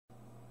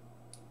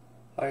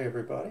Hi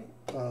everybody.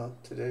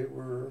 Today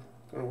we're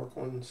going to work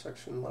on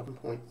section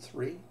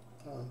 11.3.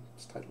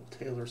 It's titled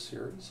Taylor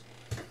Series.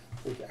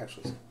 We've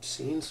actually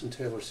seen some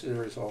Taylor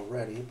series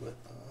already, but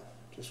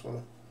just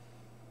want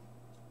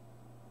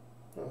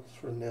to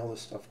sort of nail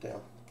this stuff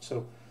down.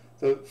 So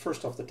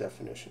first off, the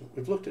definition.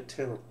 We've looked at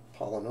Taylor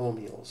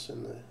polynomials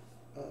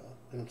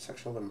in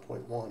section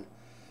 11.1.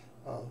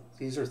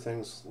 These are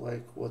things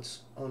like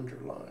what's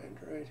underlined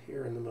right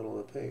here in the middle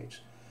of the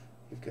page.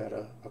 You've got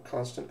a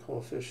constant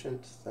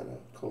coefficient, then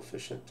a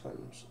coefficient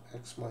times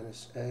x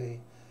minus a,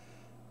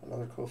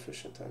 another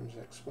coefficient times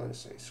x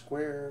minus a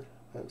squared,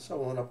 and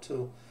so on up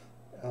to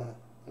a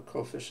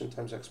coefficient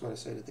times x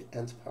minus a to the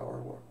nth power,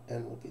 where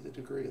n will be the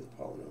degree of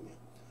the polynomial.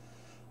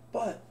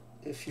 But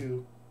if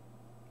you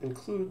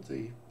include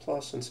the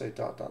plus and say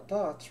dot dot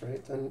dots,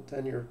 right,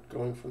 then you're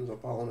going from the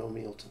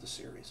polynomial to the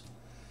series.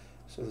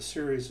 So the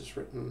series is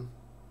written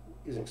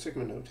using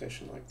sigma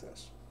notation like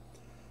this.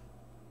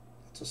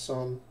 It's a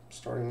sum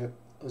starting at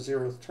a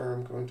zeroth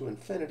term going to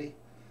infinity,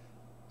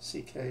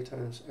 ck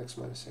times x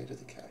minus a to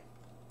the k.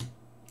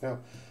 Now,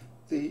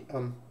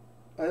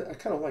 I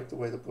kind of like the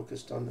way the book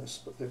has done this,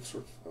 but they've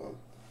sort of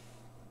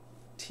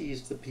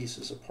teased the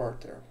pieces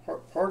apart there.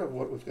 Part of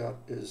what we've got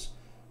is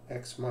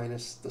x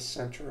minus the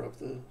center of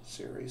the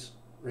series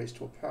raised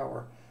to a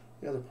power.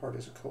 The other part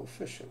is a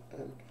coefficient,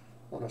 and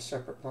on a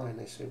separate line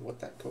they say what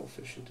that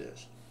coefficient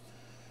is.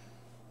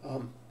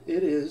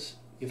 It is,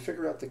 you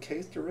figure out the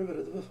kth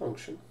derivative of the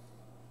function,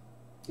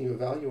 you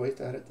evaluate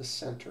that at the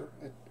center,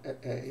 at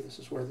a, this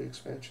is where the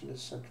expansion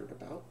is centered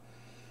about,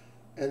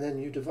 and then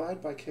you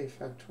divide by k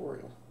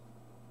factorial.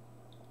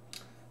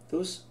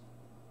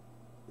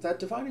 That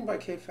dividing by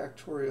k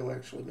factorial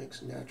actually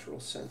makes natural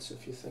sense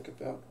if you think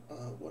about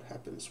what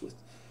happens with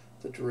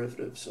the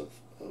derivatives of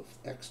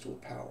x to a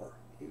power.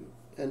 You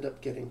end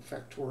up getting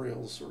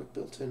factorials sort of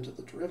built into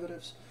the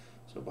derivatives,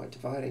 so by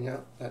dividing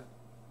out that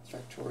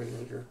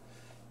factorial, you're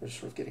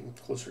sort of getting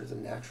closer to the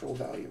natural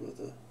value of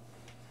the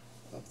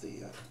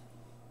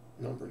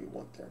number you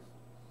want there.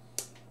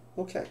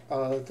 Okay,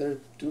 they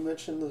do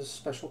mention the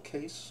special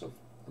case of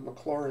a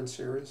Maclaurin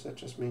series. That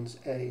just means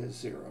a is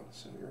 0.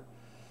 So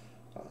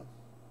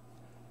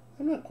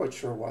I'm not quite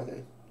sure why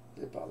they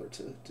bother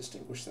to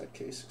distinguish that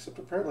case, except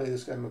apparently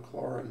this guy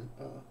Maclaurin,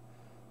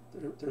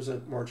 there's a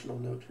marginal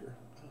note here.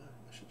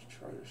 I should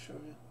try to show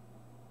you.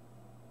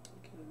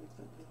 Can I make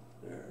that note?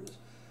 There it is.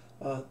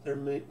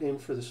 They're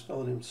named for this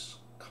fellow named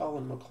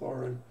Colin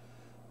Maclaurin,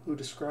 who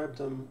described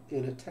them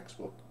in a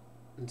textbook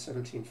in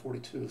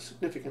 1742,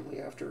 significantly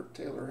after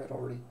Taylor had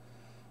already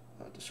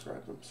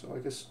described them. So I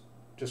guess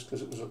just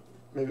because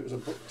maybe it was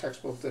a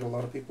textbook that a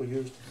lot of people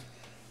used.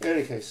 In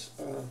any case,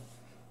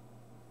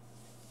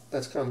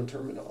 that's common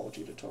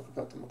terminology to talk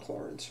about the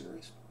Maclaurin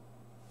series.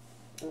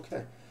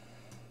 Okay,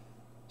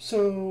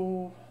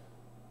 so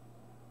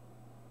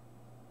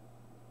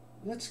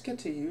let's get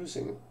to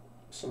using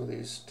some of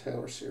these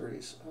Taylor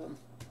series.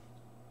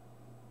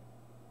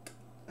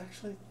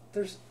 Actually,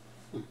 there's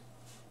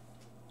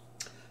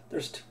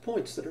 2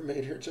 points that are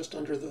made here just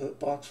under the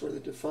box where they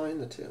define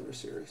the Taylor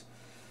series.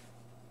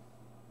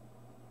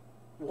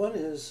 One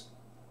is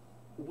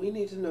we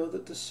need to know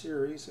that the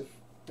series, if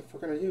we're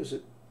going to use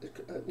it,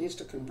 it needs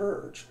to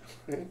converge,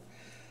 right?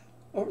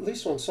 Or at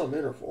least on some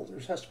interval. There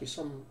has to be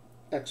some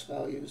x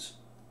values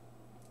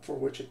for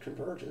which it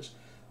converges.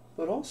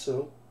 But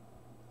also,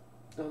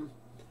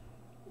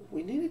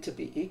 we need it to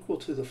be equal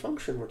to the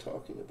function we're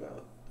talking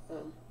about.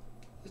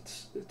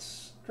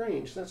 It's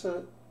strange. Does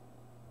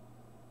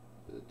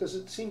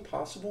it seem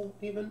possible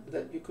even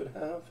that you could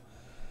have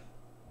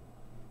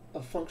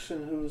a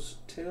function whose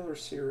Taylor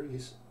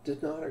series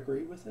did not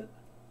agree with it?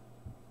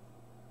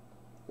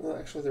 Well,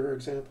 actually, there are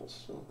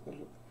examples. So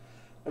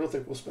I don't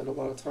think we'll spend a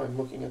lot of time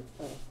looking at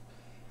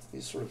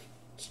these sort of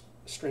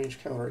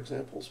strange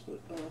counterexamples,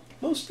 but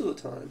most of the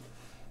time,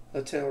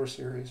 a Taylor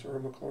series or a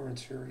Maclaurin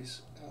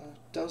series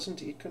does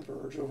indeed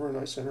converge over a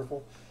nice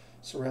interval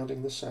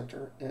surrounding the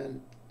center,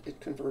 and it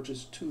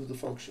converges to the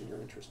function you're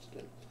interested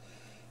in.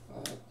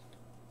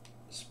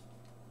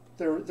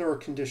 There are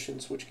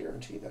conditions which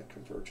guarantee that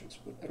convergence,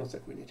 but I don't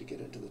think we need to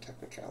get into the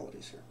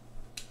technicalities here.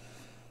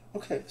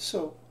 Okay,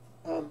 so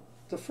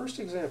the first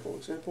example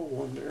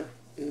 1 there,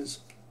 is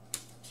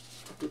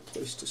a good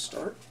place to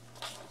start.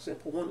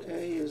 Example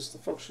 1a is the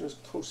function is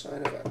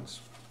cosine of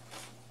x.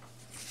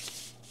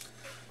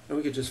 And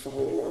we could just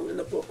follow along in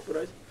the book, but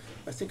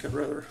I think I'd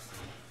rather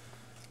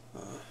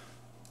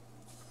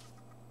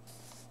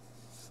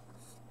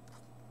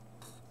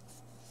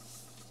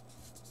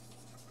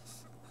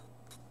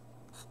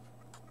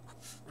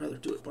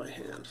do it by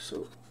hand.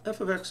 So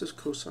f of x is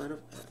cosine of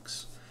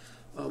x.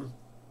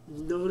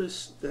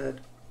 Notice that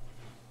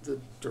the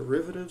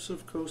derivatives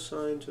of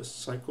cosine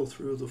just cycle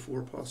through the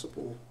 4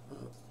 possible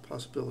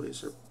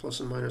possibilities, or plus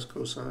and minus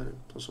cosine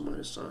and plus and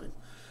minus sine.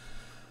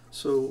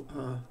 So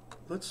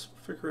let's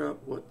figure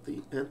out what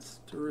the nth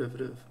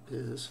derivative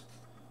is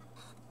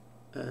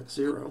at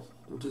 0.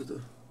 We'll do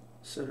the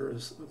center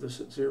of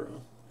this at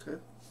 0, okay?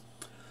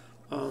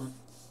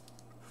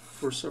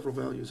 For several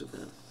values of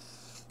n.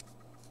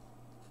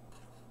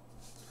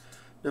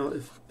 Now,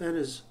 if n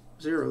is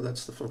 0,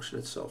 that's the function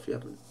itself.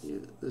 The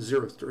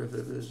 0th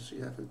derivative is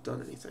you haven't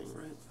done anything,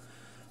 right?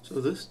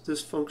 So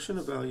this function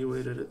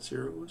evaluated at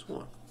 0 is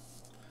 1.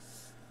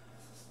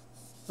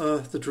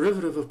 The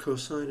derivative of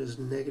cosine is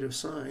negative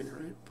sine,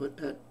 right? But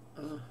at,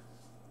 am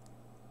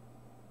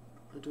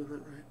I doing that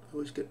right? I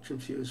always get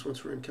confused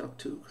once we're in Calc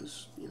 2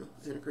 because,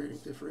 integrating,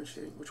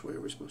 differentiating, which way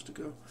are we supposed to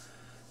go?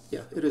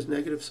 Yeah, it is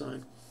negative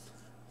sine.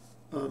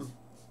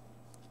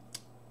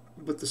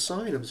 But the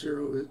sine of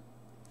 0 is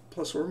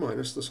plus or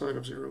minus the sine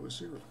of 0 is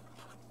 0.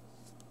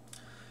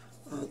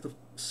 The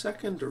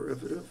second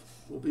derivative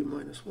will be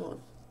minus 1.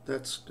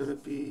 That's going to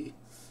be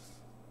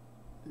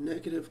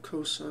negative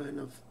cosine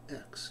of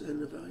x,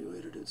 and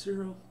evaluated at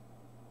 0,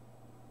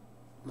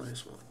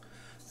 minus 1.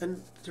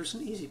 And there's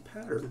an easy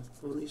pattern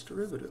on these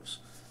derivatives.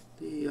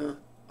 The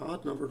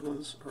odd-numbered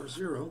ones are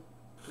 0,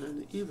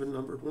 and the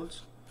even-numbered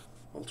ones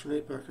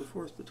alternate back and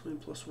forth between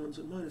plus 1s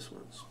and minus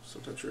 1s.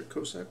 Sometimes you're at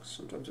cos x,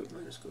 sometimes at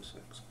minus cos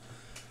x.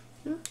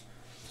 Yeah.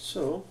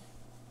 So,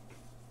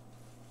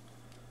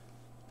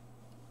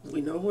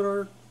 we know what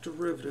our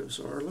derivatives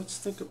are. Let's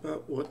think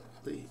about what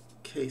the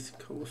kth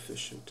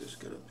coefficient is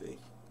going to be.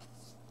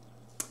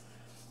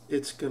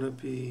 It's going to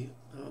be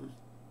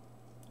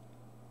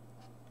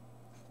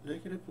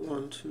negative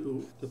 1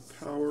 to the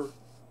power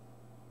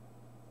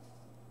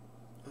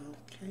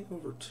k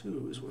over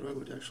 2 is what I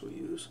would actually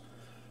use.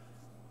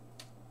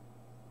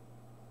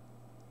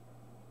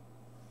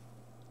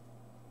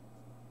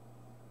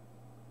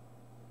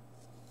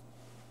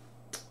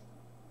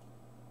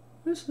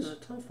 This is a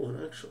tough one,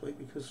 actually,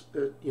 because,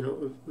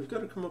 we've got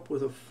to come up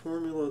with a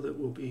formula that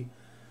will be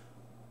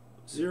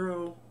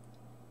 0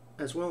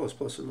 as well as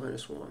plus and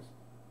minus 1.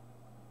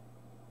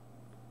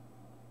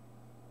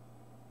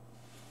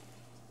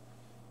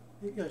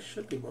 Maybe I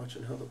should be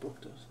watching how the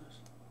book does this.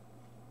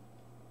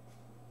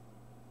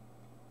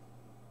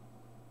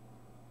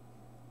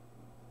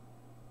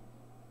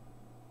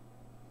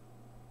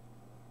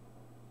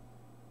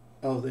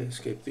 Oh, they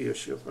escaped the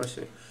issue. I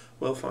see.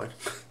 Well, fine.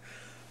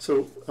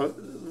 So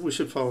we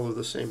should follow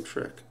the same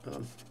trick.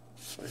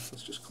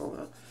 Let's just call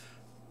out.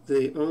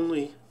 They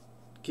only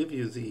give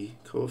you the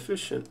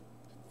coefficient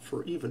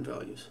for even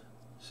values,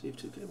 C of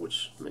 2k,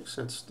 which makes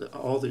sense that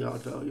all the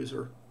odd values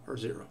are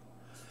 0.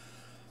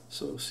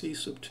 So C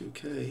sub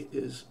 2k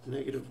is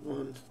negative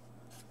 1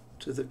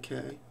 to the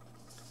k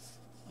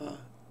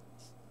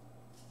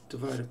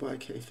divided by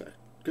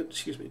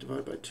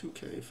divided by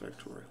 2k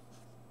factorial.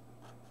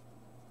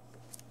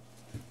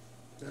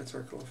 That's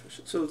our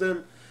coefficient. So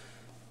then,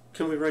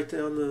 can we write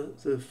down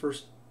the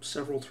first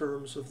several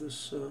terms of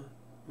this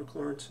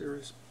Maclaurin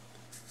series?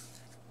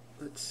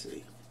 Let's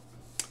see.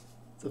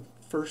 The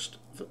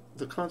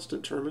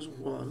constant term is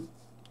 1.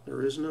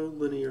 There is no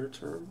linear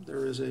term.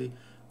 There is a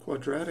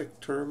quadratic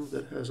term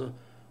that has a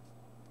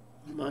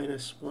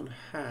minus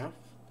 1/2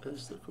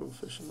 as the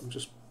coefficient. I'm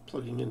just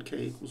plugging in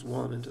k equals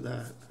 1 into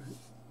that. Right?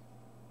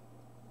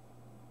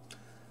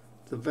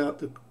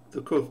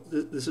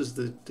 This is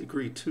the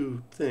degree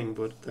 2 thing,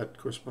 but that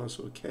corresponds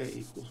to a k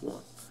equals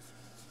 1.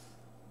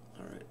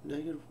 All right,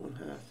 negative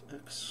 1/2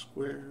 x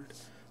squared,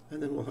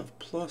 and then we'll have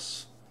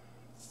plus,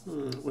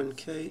 when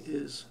k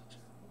is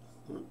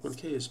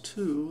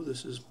 2,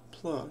 this is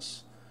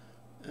plus,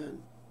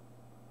 and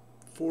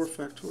 4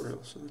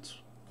 factorial, so that's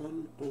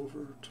 1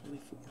 over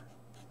 24,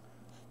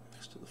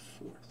 x to the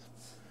 4th.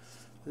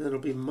 And then it'll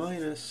be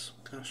minus,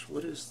 gosh,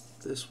 what is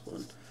this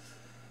one?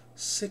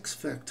 6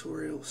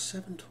 factorial,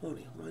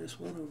 720, minus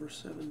 1 over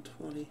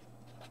 720,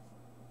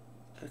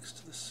 x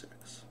to the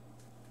 6.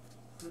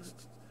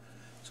 Right.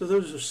 So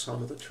those are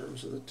some of the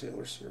terms of the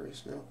Taylor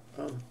series. Now,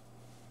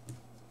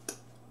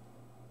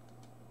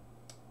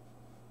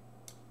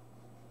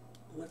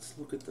 let's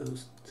look at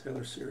those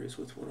Taylor series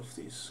with one of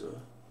these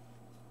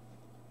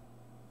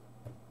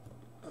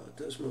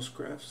Desmos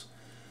graphs.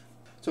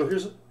 So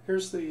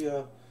here's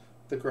the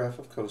graph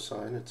of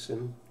cosine. It's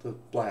in the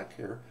black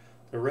here.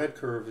 The red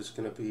curve is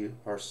going to be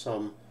our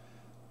sum.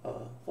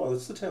 Well,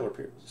 it's the Taylor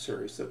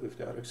series that we've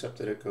got, except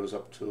that it goes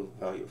up to a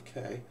value of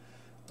k.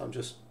 I'm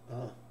just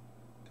going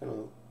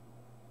to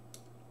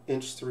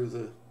inch through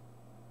the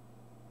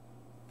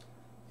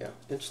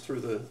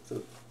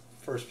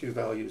first few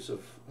values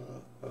of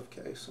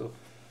k. So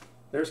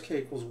there's k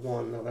equals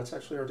 1. Now that's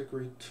actually our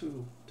degree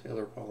 2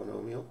 Taylor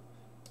polynomial.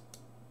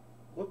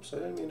 Whoops, I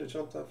didn't mean to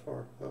jump that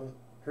far.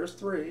 Here's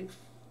 3.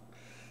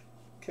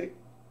 K.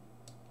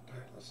 All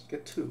right, let's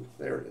get 2.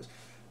 There it is.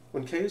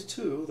 When k is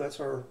 2, that's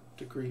our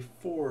degree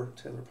 4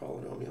 Taylor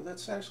polynomial.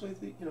 That's actually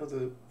the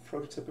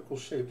prototypical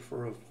shape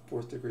for a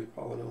 4th degree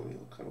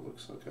polynomial. It kind of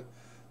looks like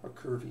a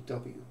curvy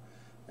W.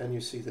 And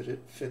you see that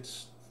it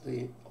fits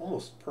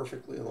almost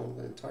perfectly along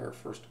the entire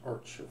first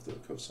arch of the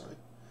cosine.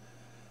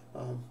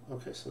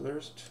 Okay, so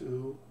there's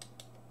 2.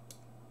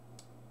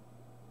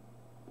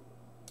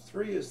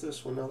 3 is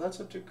this one. Now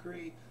that's a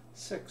degree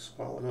 6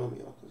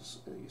 polynomial, because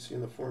you see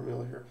in the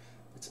formula here,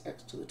 it's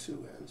x to the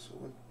 2n. So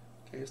when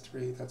k is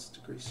 3, that's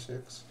degree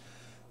 6.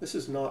 This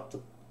is not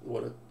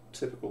what a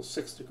typical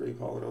 6th degree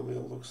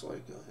polynomial looks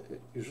like.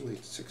 Usually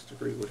 6th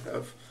degree would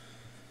have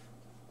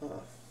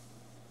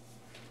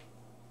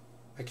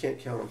I can't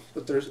count them,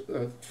 but there's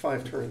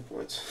 5 turning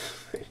points.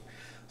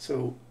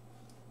 So,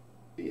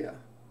 yeah,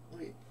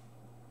 wait.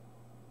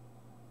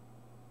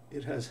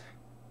 It has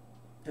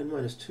n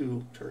minus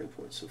 2 turning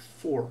points, so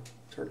 4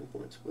 turning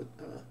points, but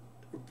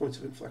or points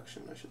of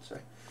inflection, I should say.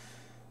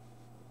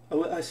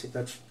 Oh, I see.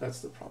 That's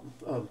the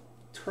problem.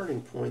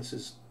 Turning points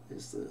is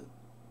the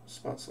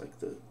spots like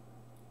the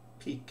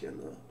peak and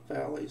the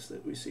valleys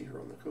that we see here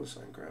on the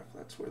cosine graph.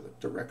 That's where the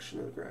direction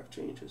of the graph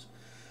changes.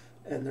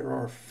 And there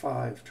are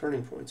 5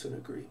 turning points in a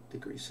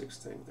degree 6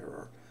 thing. There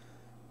are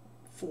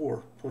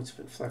 4 points of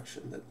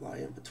inflection that lie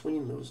in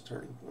between those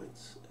turning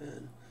points,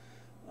 and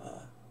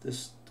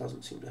this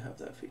doesn't seem to have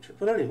that feature.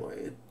 But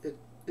anyway, it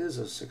is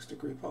a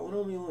 6-degree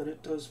polynomial, and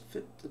it does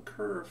fit the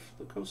curve,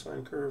 the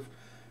cosine curve,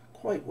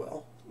 quite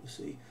well. You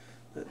see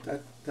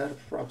that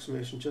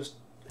approximation just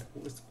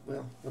with,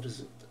 well, what is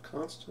it, the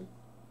constant?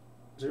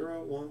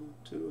 0, 1,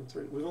 2, and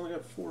 3. We've only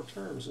got 4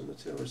 terms in the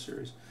Taylor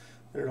series,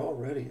 and it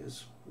already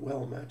is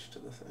well matched to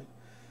the thing.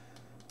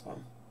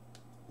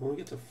 When we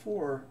get to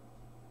 4,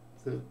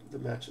 the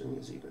matching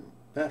is even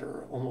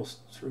better, almost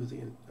through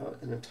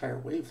an entire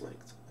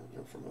wavelength. You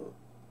know, from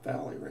a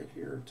valley right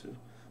here to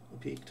a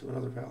peak to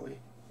another valley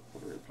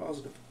over in a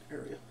positive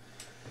area.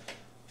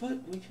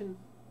 But we can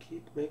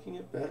keep making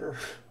it better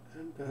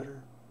and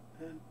better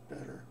and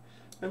better.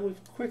 And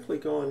we've quickly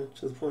gone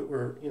to the point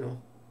where, you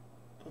know,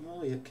 I'm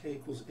only at k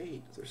equals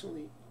 8. There's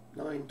only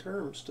 9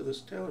 terms to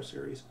this Taylor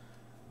series.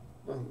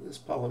 Well, this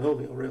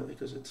polynomial, really,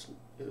 because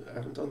I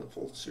haven't done the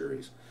full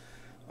series.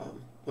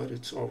 But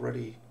it's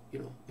already, you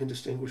know,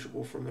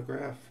 indistinguishable from the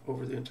graph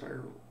over the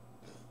entire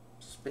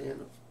span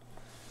of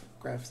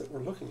graph that we're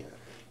looking at.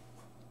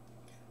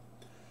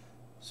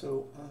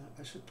 So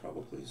I should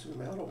probably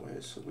zoom out a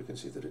ways so we can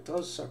see that it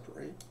does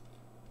separate.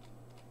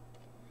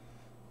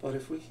 But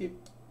if we keep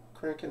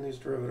cranking these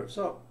derivatives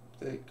up,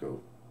 they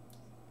go,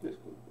 you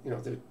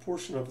know, the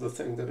portion of the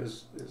thing that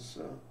is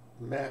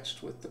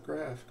matched with the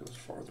graph goes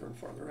farther and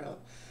farther out.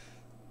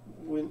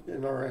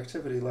 In our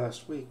activity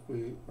last week,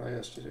 I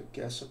asked you to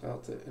guess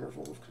about the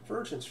interval of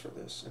convergence for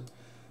this, and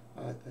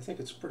I think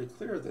it's pretty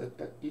clear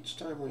that at each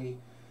time we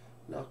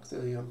knock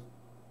the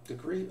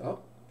degree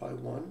up by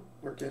 1,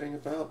 we're getting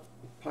about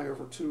pi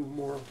over 2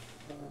 more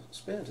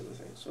span to the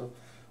thing. So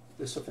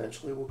this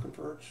eventually will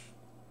converge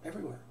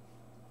everywhere.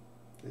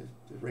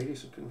 The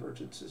radius of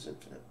convergence is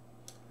infinite.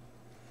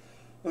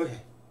 Okay,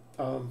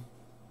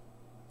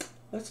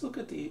 let's look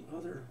at the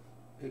other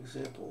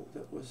example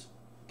that was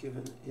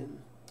given in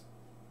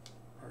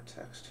our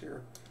text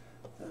here.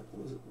 That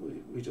was,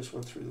 we just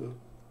went through the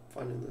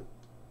finding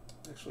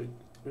the, actually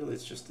really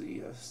it's just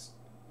the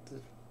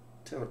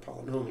Taylor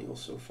polynomial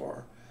so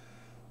far,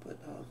 but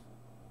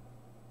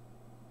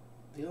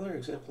the other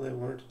example I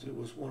wanted to do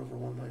was 1 over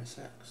 1 minus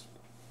x.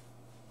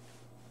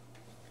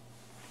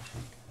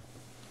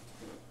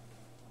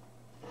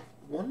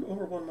 One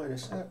over 1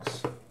 minus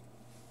x.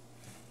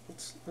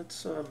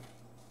 Let's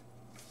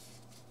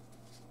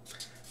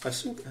I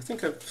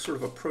think I've sort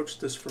of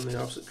approached this from the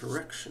opposite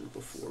direction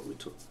before. We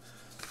took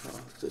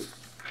the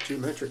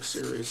geometric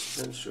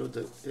series and showed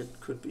that it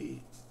could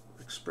be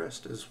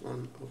expressed as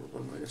 1 over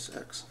 1 minus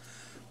x.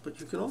 But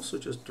you can also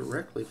just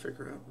directly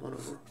figure out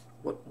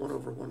what 1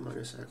 over 1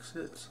 minus x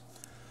is.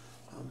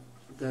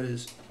 That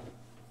is,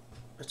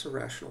 it's a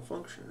rational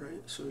function,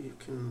 right? So you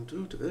can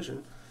do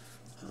division,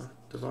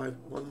 divide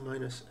 1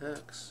 minus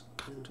x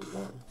into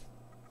 1.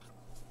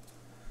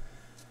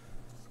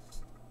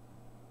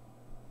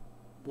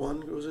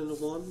 1 goes into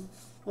 1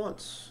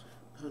 once,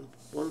 and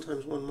 1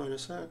 times 1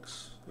 minus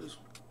x is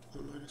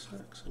 1 minus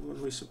x. And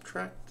when we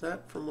subtract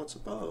that from what's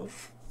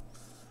above,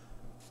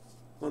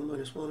 1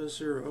 minus 1 is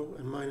 0,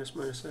 and minus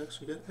minus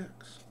x, we get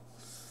x.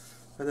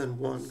 And then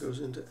 1 goes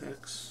into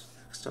x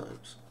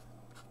times.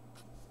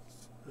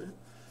 Right?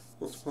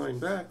 Multiplying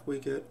back, we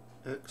get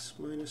x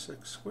minus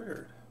x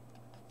squared.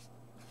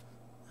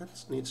 That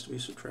needs to be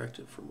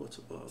subtracted from what's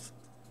above.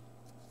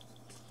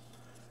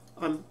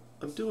 I'm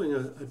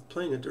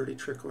playing a dirty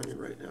trick on you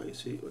right now. You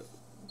see,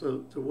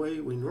 the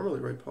way we normally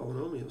write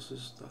polynomials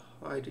is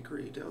the high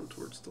degree down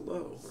towards the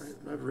low, right?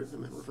 And I've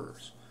written them in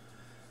reverse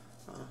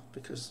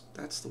because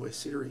that's the way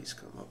series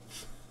come up.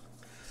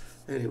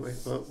 Anyway,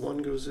 1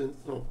 goes in.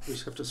 Oh, we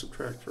just have to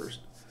subtract first.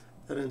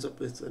 That ends up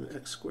with an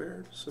x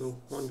squared. So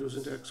 1 goes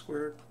into x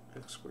squared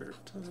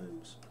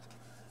times.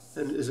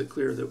 And is it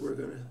clear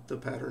that the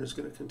pattern is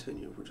going to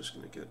continue? We're just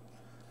going to get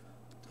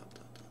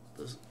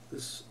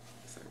this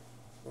thing.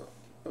 Well,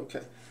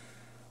 okay.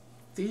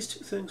 These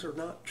two things are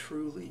not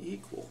truly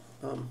equal.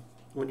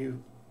 When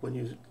you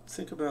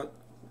think about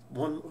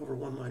 1 over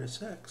 1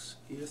 minus x,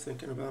 you're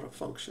thinking about a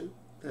function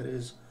that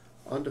is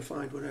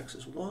undefined when x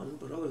is 1,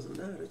 but other than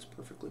that, it's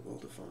perfectly well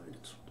defined.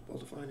 It's well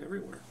defined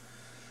everywhere.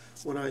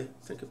 When I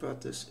think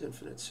about this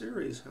infinite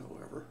series,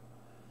 however,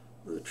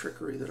 the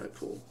trickery that I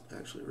pulled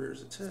actually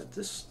rears its head.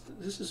 This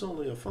is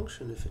only a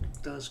function if it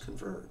does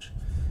converge.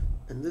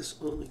 And this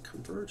only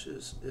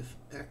converges if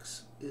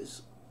x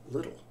is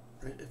little,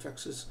 right? If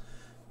x is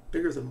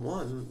bigger than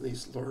 1,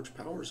 these large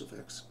powers of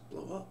x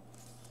blow up.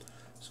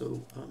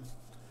 So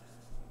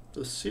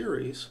the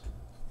series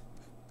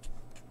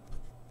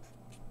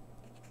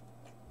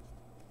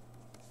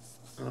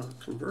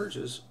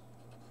converges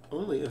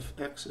only if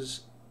x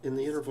is in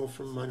the interval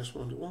from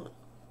 -1 to 1.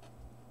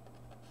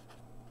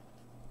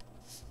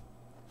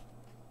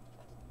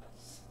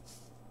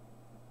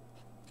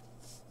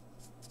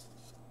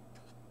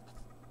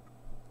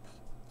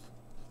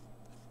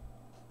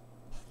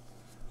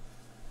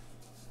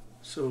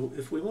 So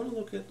if we want to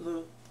look at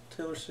the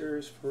Taylor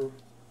series for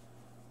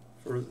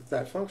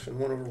that function,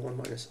 1 over 1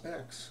 minus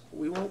x,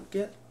 we won't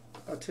get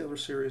a Taylor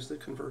series that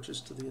converges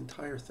to the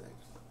entire thing.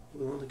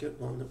 We'll only get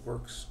one that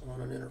works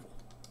on an interval.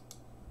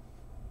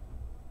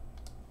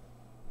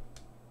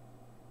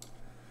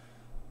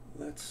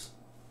 Let's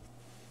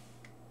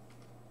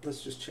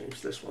just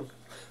change this one.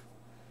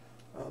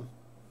 I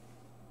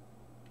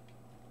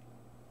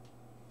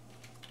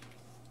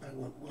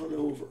want 1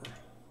 over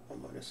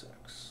 1 minus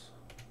x.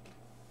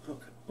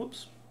 Okay,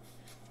 oops,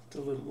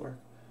 didn't work.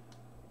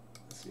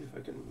 Let's see if I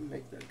can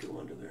make that go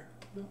under there.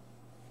 No.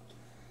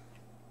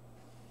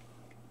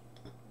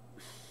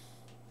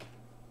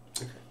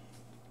 Okay,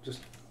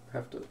 just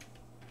have to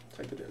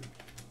type it in.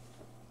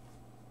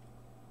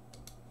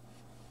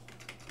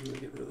 I'm going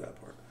to get rid of that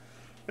part.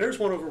 There's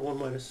 1 over 1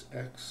 minus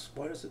x.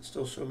 Why does it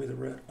still show me the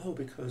red? Oh,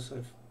 because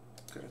I've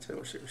got a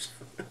Taylor series.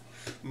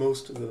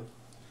 Most of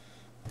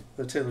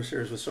the Taylor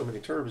series with so many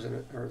terms in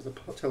it, or the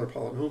Taylor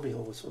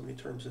polynomial with so many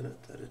terms in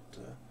it, that it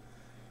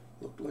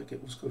looked like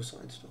it was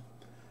cosine still.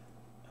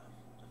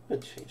 I'm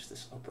going to change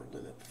this upper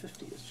limit.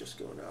 50 is just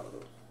going out of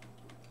a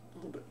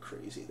little bit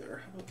crazy there.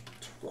 How about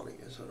 20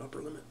 as an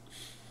upper limit?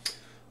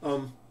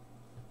 All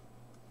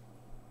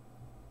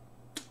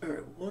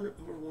right, 1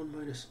 over 1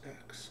 minus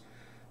x.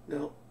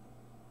 Now,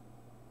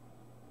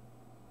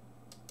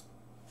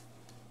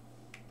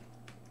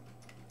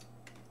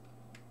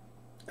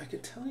 I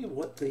can tell you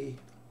what the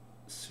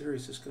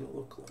series is going to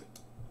look like,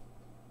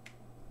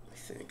 I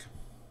think.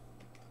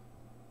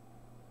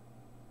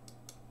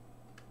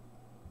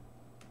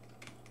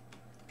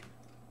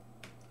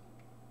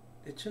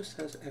 It just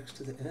has x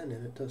to the n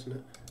in it, doesn't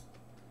it?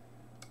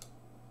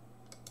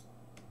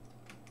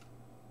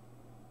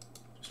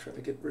 Just trying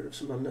to get rid of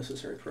some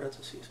unnecessary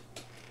parentheses.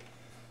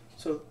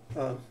 So,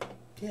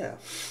 yeah,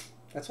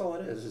 that's all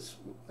it is. It's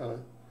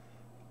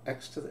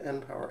x to the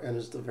n power. N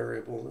is the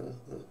variable,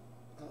 the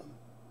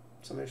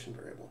summation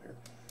variable here.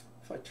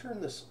 If I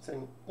turn this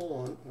thing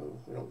on, oh,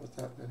 we don't want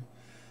that many.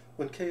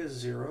 When k is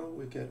 0,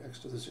 we get x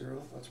to the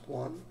 0, that's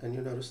 1, and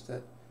you notice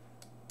that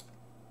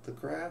the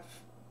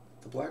graph,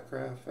 the black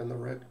graph and the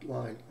red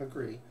line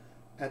agree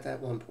at that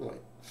one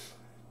point,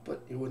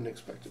 but you wouldn't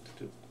expect it to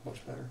do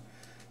much better.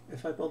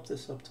 If I bump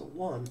this up to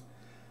 1,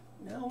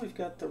 now we've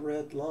got the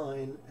red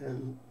line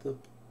and the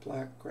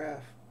black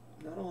graph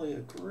not only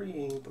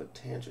agreeing, but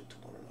tangent to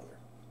one another.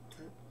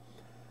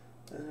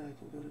 Then I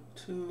can go to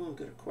 2 and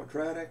get a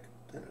quadratic,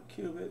 then a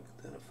cubic,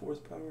 then a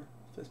 4th power,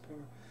 5th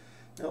power.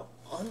 Now,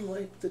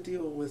 unlike the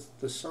deal with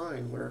the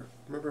sine, where,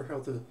 remember how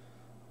the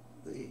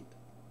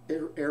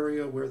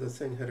area where the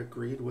thing had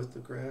agreed with the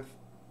graph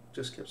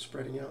just kept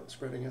spreading out and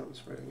spreading out and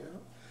spreading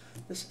out?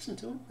 This isn't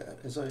doing that.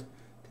 As I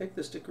take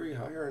this degree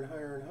higher and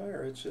higher and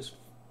higher, it's just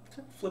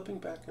kind of flipping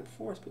back and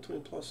forth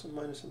between plus and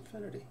minus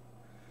infinity.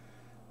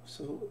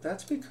 So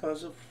that's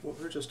because of what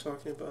we were just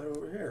talking about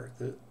over here.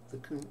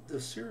 The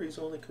series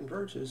only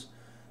converges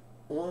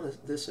on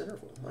this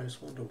interval,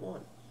 -1 to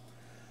 1.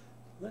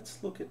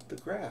 Let's look at the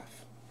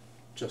graph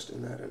just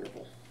in that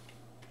interval.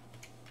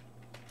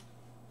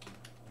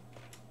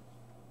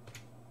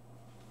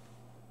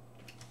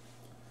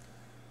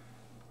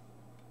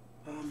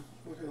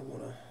 We're going to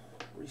want to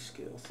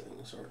rescale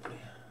things, aren't we?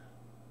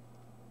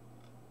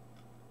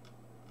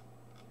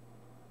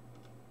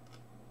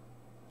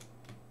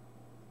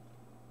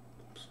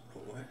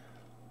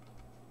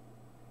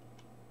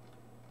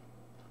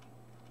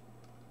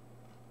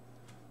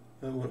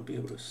 I want to be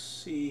able to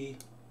see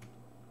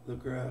the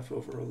graph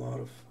over a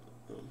lot of,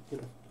 I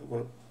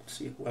want to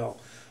see it well.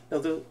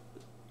 Now,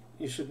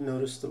 you should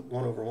notice that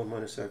 1 over 1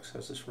 minus x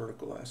has this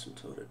vertical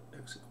asymptote at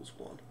x equals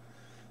 1.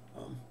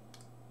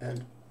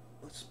 And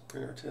let's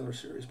bring our Taylor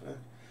series back.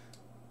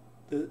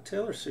 The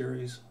Taylor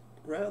series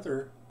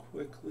rather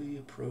quickly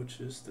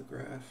approaches the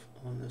graph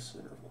on this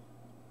interval.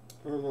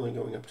 I'm only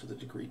going up to the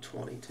degree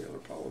 20 Taylor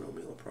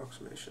polynomial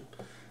approximation,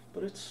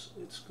 but it's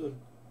good.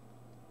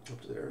 Up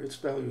to there. Its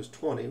value is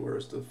 20,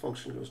 whereas the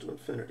function goes to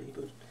infinity,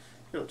 but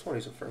 20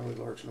 is a fairly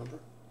large number.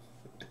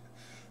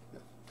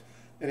 No.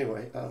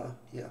 Anyway,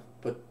 yeah,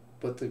 but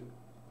the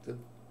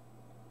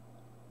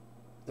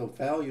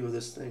value of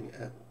this thing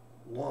at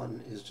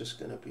 1 is just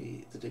going to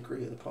be the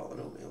degree of the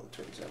polynomial, it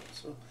turns out.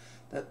 So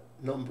that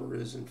number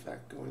is in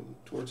fact going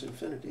towards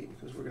infinity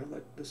because we're going to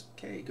let this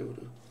k go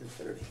to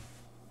infinity.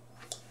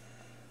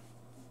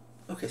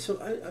 Okay, so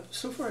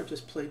so far I've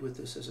just played with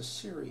this as a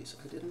series.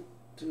 I didn't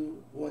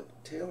do what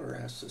Taylor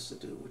asks us to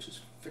do, which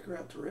is figure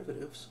out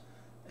derivatives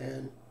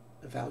and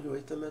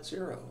evaluate them at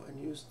 0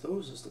 and use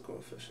those as the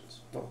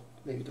coefficients. Well,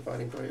 maybe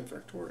dividing by n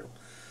factorial.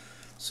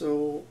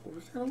 So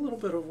we've got a little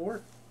bit of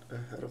work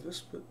ahead of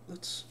us, but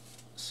let's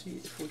see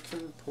if we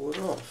can pull it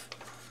off.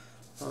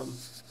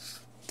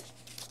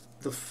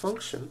 The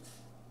function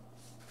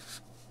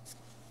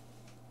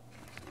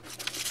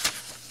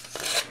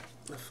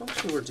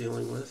we're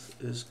dealing with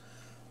is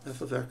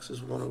f of x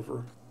is 1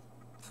 over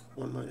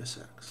 1 minus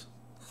x.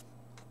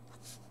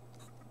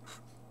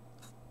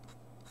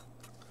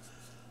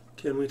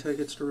 Can we take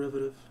its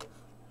derivative?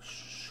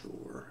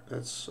 Sure.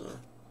 That's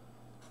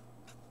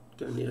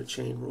going to need a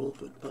chain rule,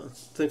 but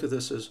think of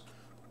this as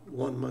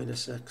 1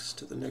 minus x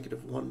to the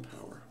negative 1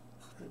 power.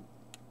 Right?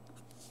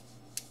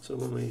 So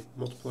when we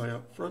multiply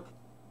up front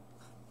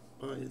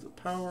by the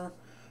power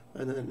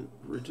and then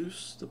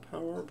reduce the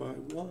power by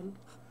 1,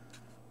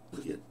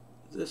 we get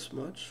this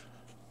much.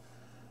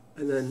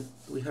 And then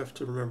we have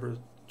to remember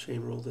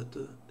chain rule that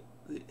the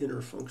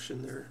inner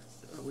function there,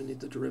 we need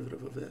the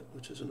derivative of it,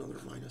 which is another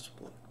minus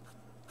 1.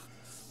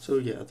 So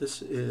yeah,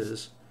 this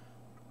is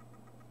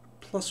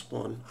plus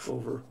 1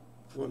 over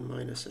 1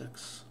 minus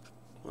x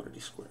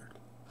quantity squared.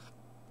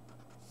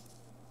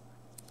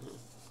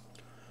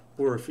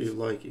 Or if you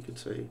like, you could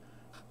say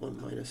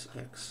 1 minus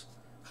x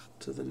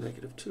to the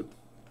negative 2.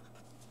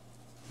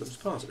 But it's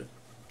positive.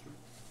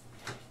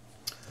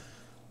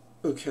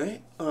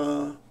 Okay,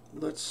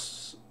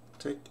 let's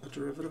take a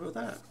derivative of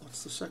that.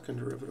 What's the second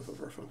derivative of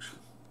our function?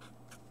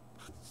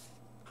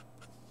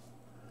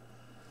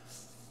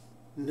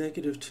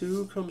 Negative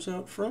 2 comes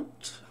out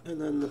front,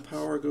 and then the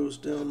power goes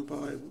down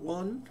by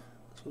 1,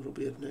 so it'll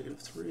be at negative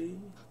 3.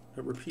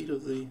 A repeat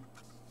of the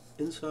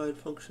inside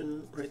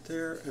function right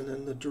there, and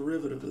then the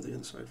derivative of the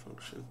inside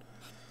function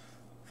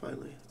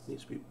finally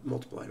needs to be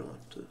multiplied on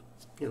to,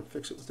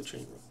 fix it with the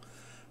chain rule.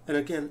 And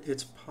again,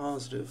 it's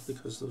positive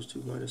because those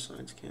two minus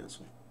signs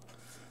cancel.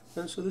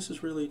 And so this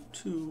is really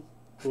 2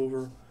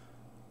 over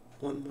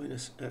 1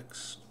 minus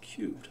x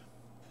cubed.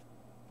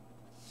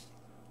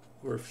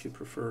 Or if you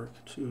prefer,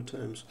 2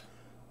 times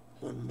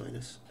 1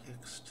 minus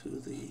x to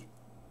the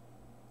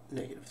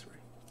negative 3.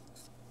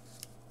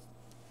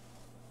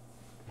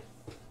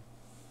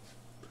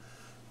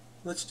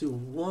 Let's do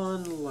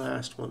one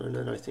last one, and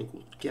then I think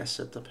we'll guess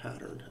at the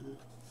pattern, and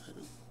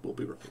we'll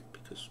be right,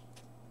 because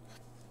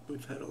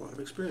we've had a lot of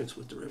experience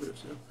with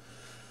derivatives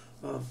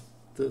now.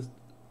 The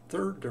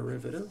third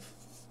derivative,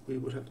 we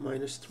would have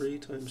minus 3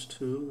 times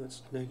 2,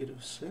 that's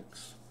negative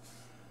 6.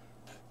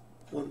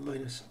 1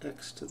 minus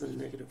x to the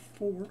negative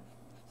 4,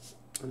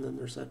 and then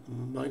there's that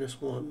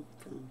minus 1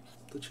 from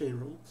the chain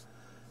rule,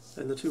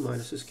 and the two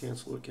minuses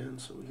cancel again,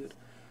 so we get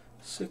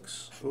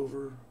 6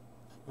 over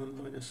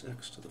 1 minus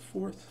x to the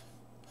 4th,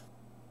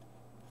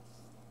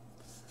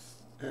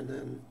 and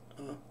then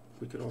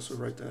we could also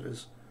write that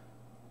as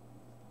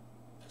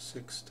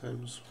 6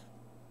 times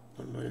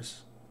 1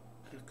 minus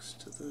x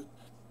to the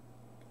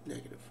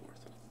negative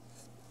 4th.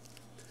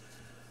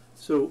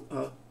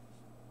 So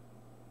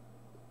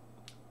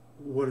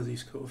what are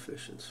these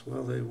coefficients?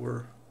 Well, they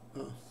were,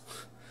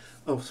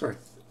 oh, sorry,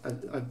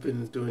 I've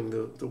been doing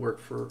the work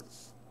for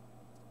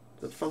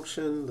the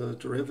function, the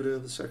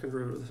derivative, the second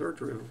derivative, the third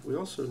derivative. We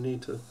also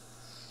need to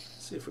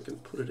see if we can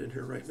put it in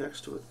here right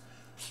next to it.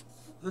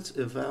 Let's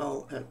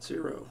eval at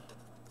 0.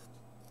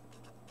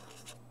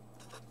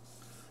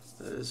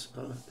 That is,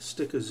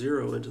 stick a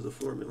 0 into the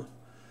formula.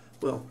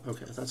 Well,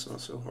 okay, that's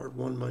not so hard.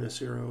 1 minus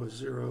 0 is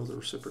 0, the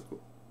reciprocal.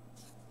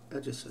 I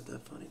just said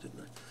that funny, didn't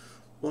I?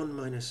 1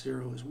 minus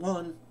 0 is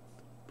 1,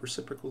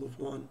 reciprocal of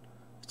 1,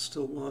 it's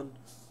still 1.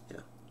 Yeah,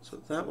 so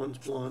that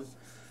one's 1.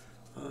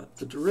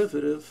 The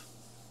derivative,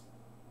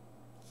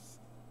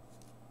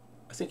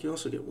 I think you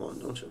also get 1,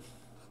 don't you?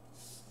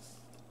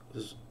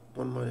 Because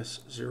 1 minus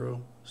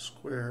 0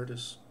 squared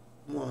is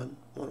 1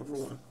 over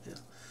 1, yeah.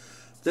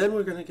 Then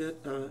we're going to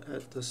get,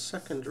 at the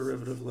second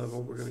derivative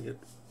level, we're going to get,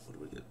 what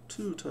do we get?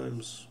 2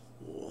 times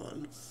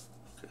 1.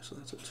 Okay, so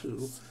that's a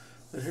 2.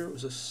 And here it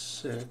was a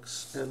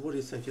 6, and what do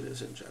you think it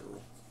is in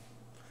general?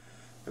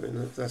 I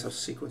mean, that's a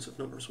sequence of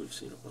numbers we've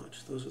seen a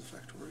bunch. Those are the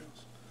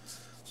factorials.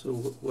 So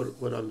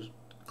what I'm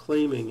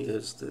claiming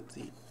is that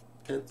the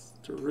nth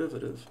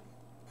derivative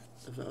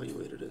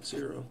evaluated at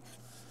 0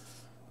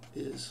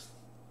 is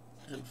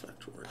n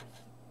factorial.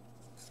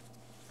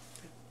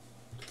 Okay.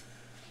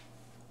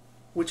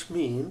 Which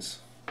means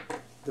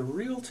the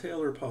real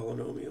Taylor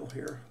polynomial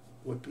here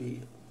would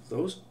be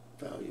those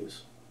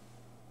values,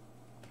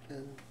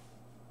 n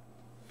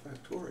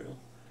factorial,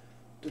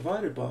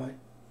 divided by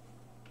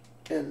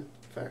n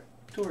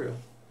factorial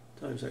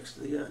times x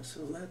to the n.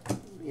 So that,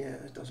 yeah,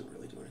 it doesn't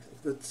really do anything.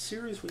 The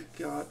series we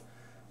got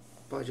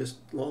by just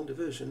long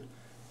division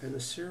and the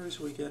series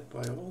we get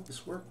by all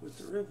this work with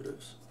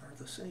derivatives are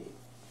the same.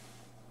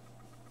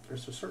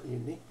 There's a certain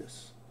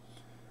uniqueness.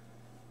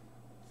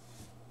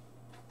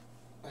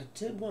 I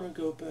did want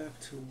to go back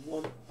to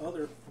one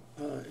other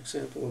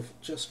example of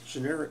just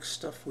generic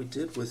stuff we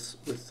did with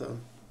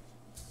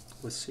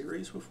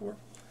series before.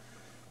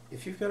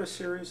 If you've got a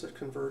series that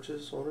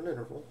converges on an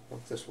interval,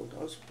 like this one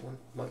does,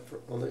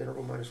 on the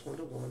interval minus 1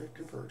 to 1, it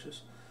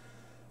converges,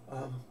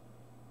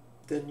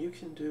 then you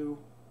can do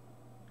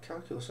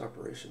calculus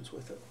operations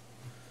with it.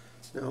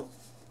 Now,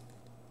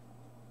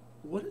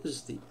 what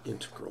is the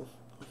integral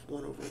of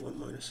 1 over 1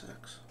 minus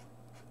x.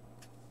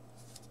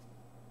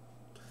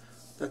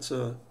 That's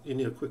a, you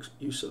need a quick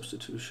u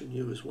substitution.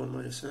 U is 1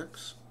 minus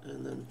x,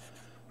 and then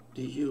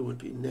du would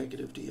be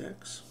negative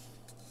dx.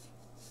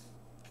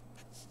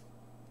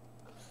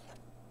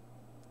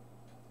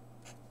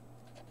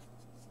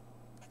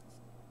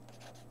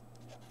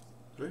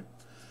 Right?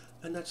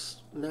 And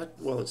that's not,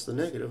 well, it's the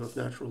negative of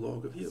natural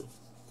log of u.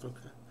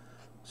 Okay.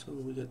 So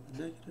we get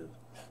negative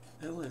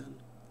ln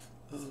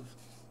of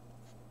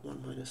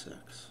 1 minus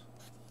x.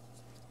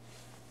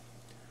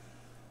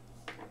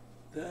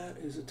 That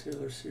is a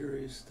Taylor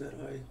series that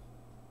I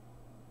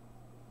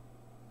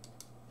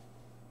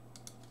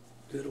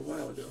did a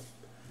while ago.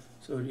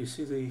 So you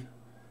see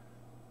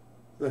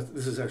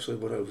this is actually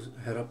what I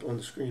had up on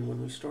the screen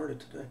when we started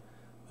today.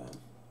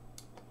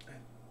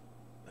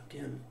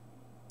 Again,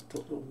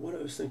 don't know what I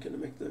was thinking to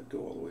make that go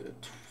all the way to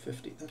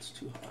 50. That's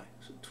too high.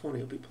 So 20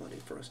 will be plenty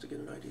for us to get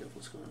an idea of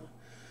what's going on.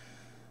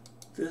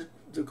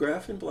 The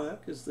graph in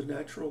black is the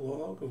natural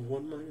log of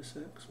 1 minus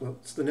x. Well,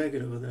 it's the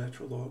negative of the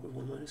natural log of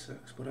 1 minus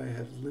x, but I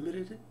have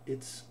limited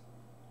it,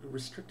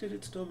 restricted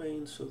its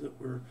domain so that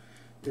we're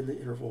in the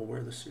interval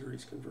where the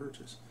series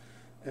converges.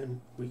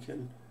 And we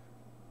can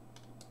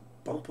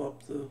bump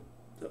up the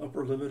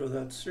upper limit of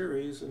that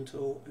series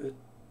until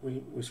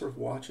we sort of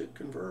watch it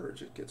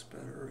converge. It gets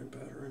better and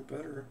better and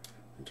better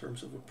in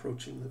terms of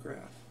approaching the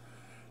graph.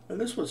 And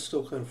this one's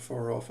still kind of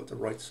far off at the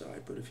right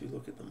side, but if you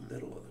look at the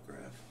middle of the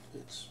graph,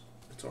 it's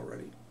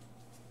already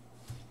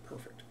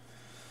perfect.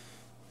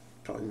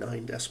 Probably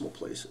 9 decimal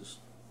places.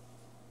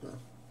 Well,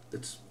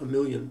 it's a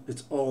million,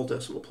 it's all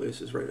decimal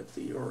places right at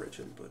the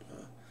origin, but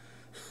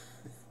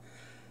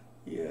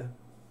yeah.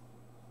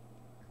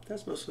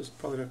 Desmos is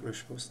probably not going to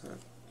show us that.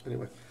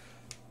 Anyway,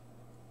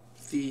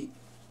 the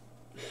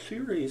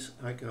series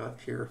I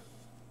got here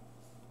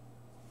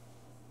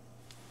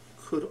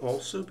could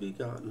also be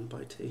gotten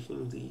by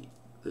taking the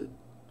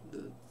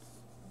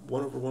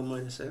 1 over 1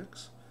 minus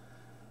x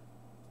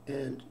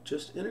and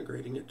just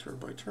integrating it term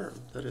by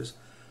term. That is,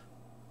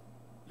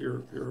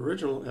 your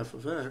original f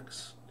of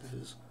x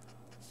is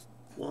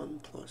 1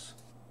 plus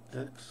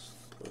x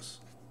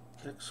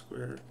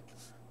squared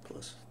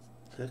plus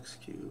x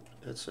cubed,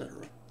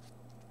 etc.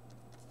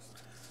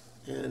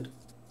 And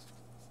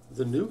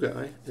the new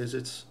guy is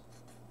its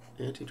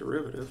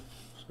antiderivative,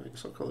 so I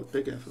guess I'll call it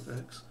big F of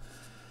x.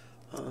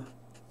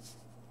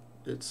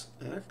 It's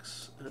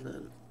x, and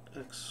then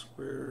x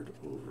squared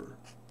over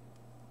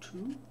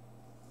 2,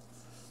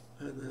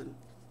 and then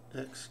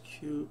x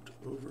cubed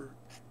over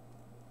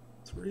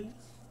 3,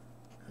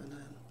 and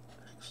then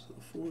x to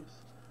the 4th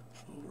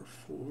over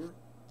 4,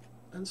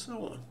 and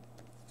so on.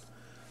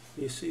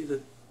 You see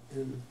that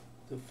in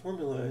the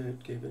formula I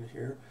gave in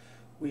here,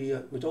 we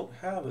don't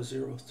have a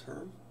 0th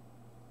term.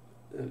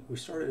 We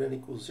start at n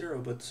equals 0,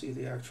 but see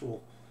the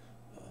actual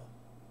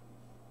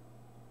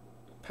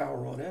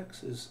power on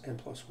x is n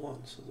plus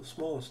 1. So the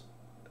smallest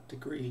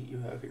degree you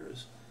have here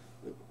is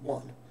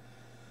 1.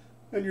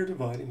 And you're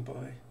dividing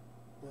by,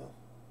 well,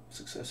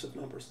 successive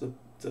numbers.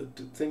 The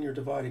thing you're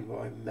dividing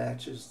by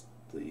matches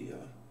the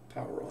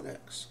power on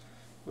x,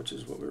 which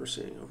is what we were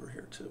seeing over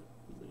here too.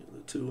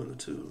 The 2 and the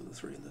 2, the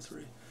 3 and the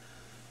 3.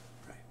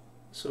 Right.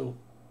 So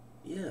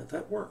yeah,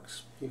 that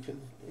works. You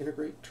can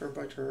integrate term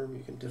by term,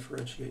 you can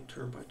differentiate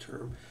term by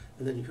term,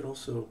 and then you can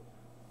also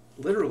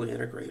literally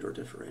integrate or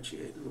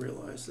differentiate and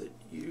realize that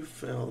you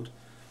found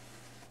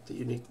the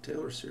unique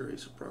Taylor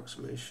series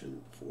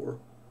approximation for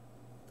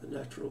the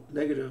natural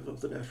negative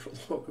of the natural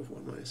log of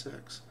 1 minus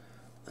x.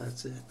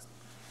 That's it.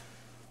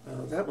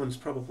 That one's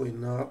probably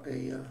not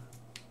a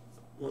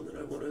one that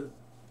I want to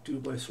do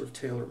by sort of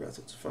Taylor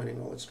methods, finding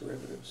all its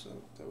derivatives, so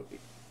that would be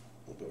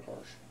a little bit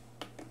harsh.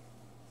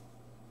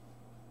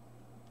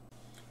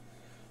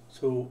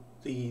 So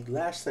the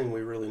last thing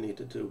we really need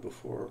to do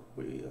before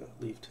we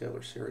leave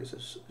Taylor series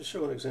is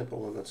show an example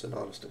one that's an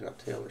honest-to-God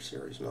Taylor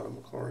series, not a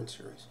Maclaurin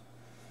series.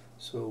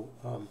 So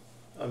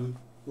I'm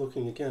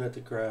looking again at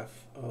the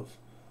graph of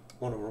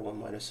 1 over 1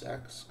 minus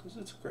x, because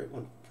it's a great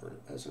one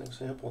as an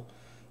example.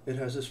 It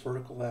has this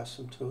vertical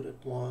asymptote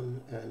at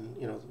 1, and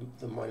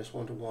the minus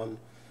 1 to 1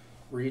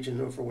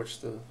 region over which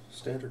the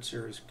standard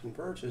series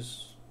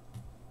converges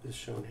is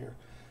shown here.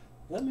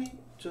 Let me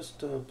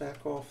just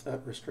back off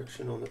that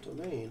restriction on the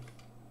domain.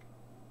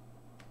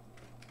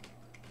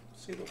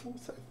 See the whole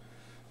thing.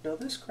 Now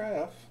this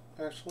graph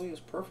actually is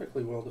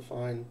perfectly well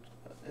defined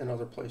in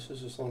other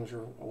places as long as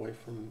you're away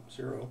from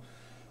 0.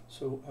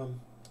 So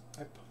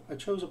I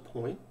chose a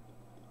point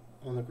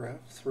on the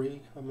graph,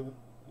 3,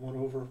 1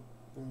 over,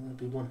 that'd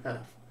be 1/2.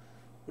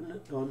 Wouldn't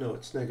it? Oh no,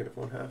 it's negative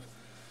 1/2.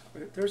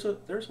 Right, there's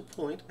a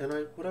point, and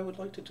what I would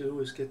like to do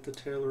is get the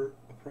Taylor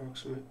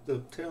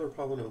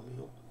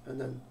polynomial, and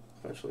then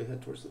eventually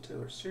head towards the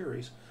Taylor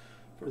series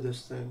for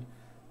this thing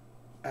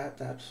at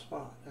that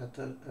spot,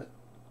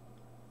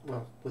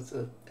 well, with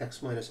the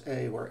x minus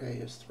a, where a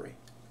is 3.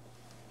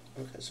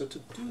 Okay, so to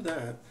do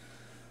that,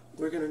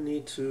 we're going to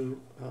need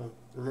to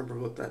remember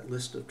what that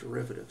list of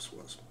derivatives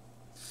was.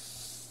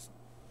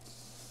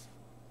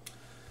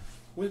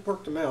 we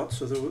worked them out,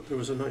 so there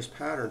was a nice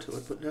pattern to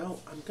it. But now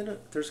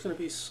there's gonna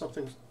be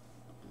something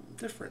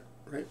different,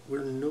 right?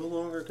 We're no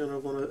longer gonna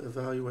want to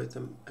evaluate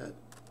them at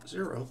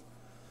 0,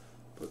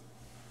 but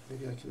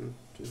maybe I can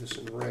do this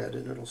in red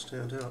and it'll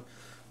stand out.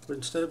 But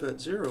instead of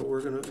at 0,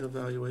 we're going to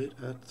evaluate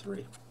at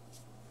 3,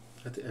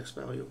 at the x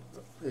value,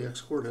 the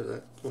x coordinate of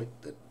that point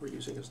that we're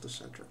using as the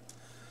center.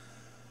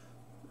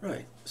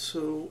 Right,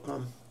 so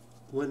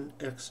when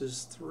x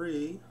is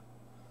 3,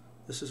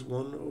 this is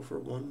 1 over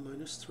 1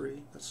 minus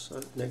 3, that's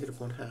negative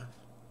 1/2.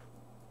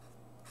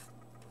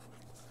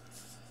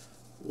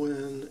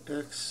 When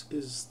x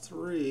is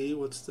 3,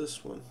 what's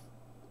this one?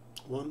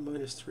 1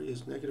 minus 3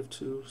 is negative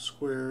 2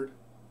 squared.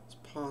 It's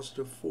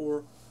positive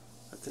 4.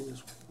 That thing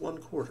is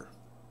 1/4,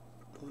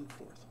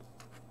 1/4.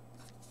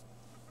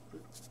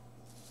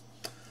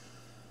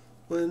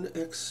 When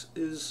x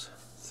is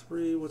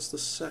 3, what's the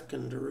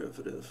second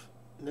derivative?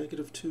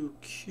 Negative 2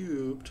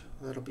 cubed,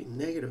 that'll be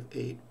negative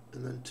 8,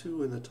 and then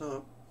 2 in the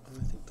top, I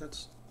think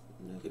that's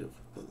negative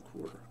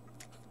 1/4.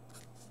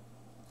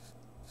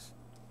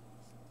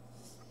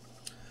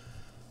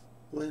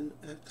 When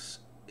x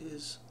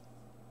is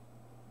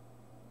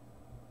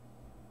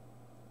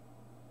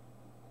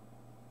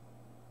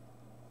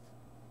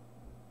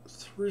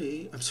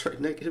 3, it's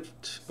negative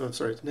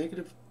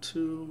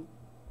 2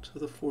 to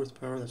the 4th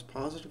power, that's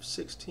positive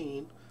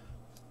 16.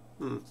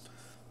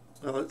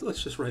 Well,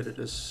 let's just write it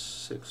as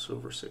 6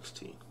 over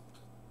 16.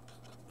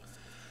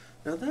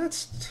 Now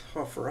that's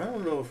tougher. I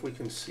don't know if we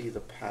can see the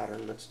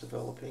pattern that's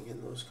developing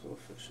in those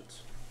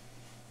coefficients.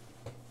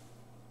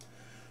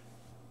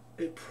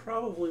 It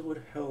probably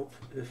would help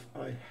if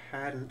I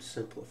hadn't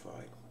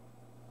simplified.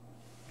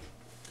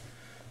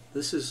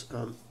 This is,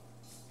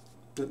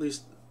 at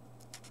least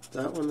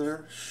that one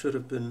there should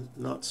have been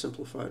not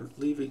simplified.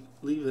 Leave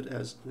it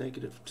as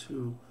negative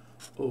 2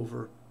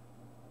 over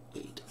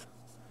 8.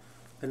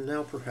 And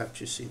now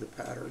perhaps you see the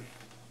pattern.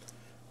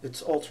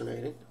 It's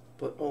alternating,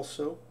 but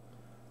also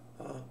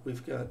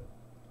we've got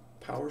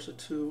powers of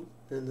 2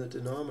 in the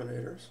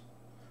denominators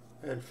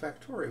and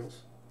factorials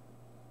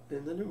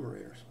in the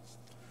numerators.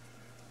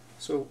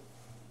 So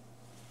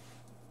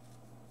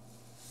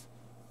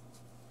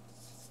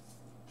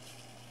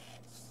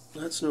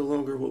that's no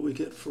longer what we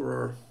get for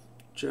our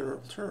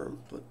general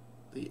term, but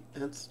the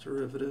nth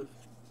derivative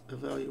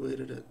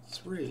evaluated at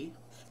 3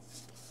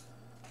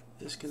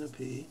 is going to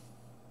be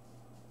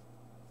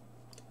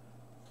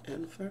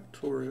n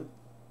factorial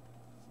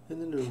in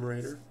the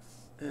numerator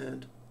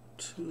and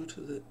 2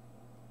 to the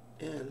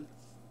n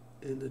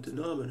in the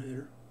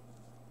denominator,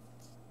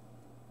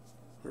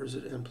 or is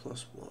it n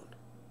plus 1?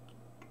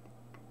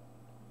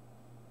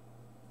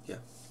 Yeah,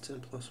 it's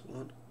n plus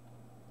 1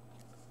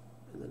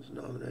 in the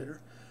denominator,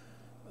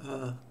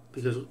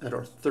 because at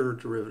our third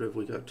derivative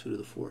we got 2 to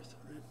the 4th,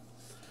 right?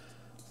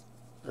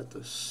 At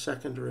the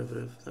second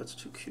derivative, that's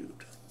 2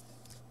 cubed.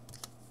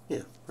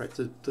 Yeah, right,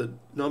 the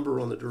number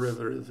on the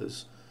derivative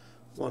is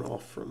 1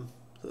 off from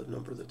the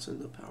number that's in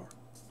the power.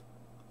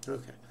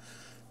 Okay,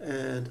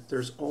 and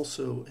there's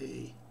also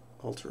a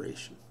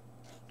alternation,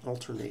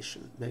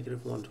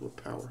 negative 1 to a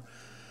power.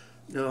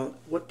 Now,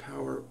 what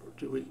power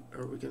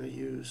are we going to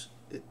use?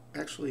 It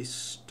actually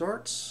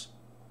starts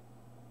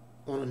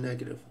on a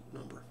negative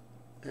number,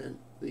 and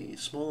the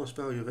smallest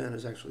value of n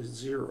is actually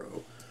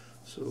 0.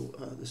 So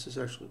this is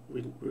actually,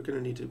 we're going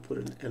to need to put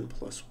an n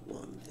plus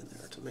 1 in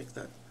there to make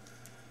that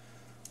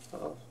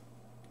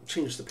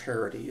change the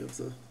parity of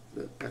the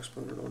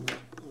exponent on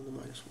the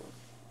minus 1.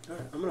 All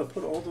right, I'm going to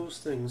put all those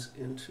things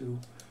into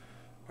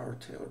our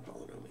Taylor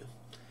polynomial.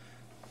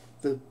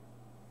 The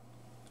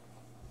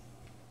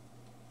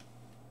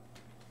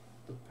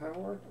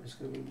power is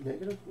going to be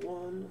negative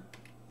 1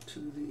 to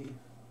the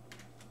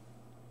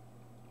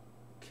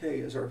k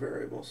is our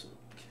variable, so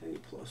k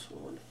plus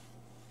 1.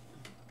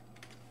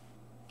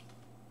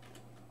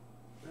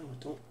 No, I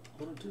don't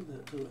want to do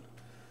that, do it?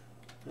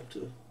 I have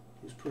to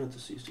use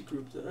parentheses to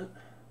group that.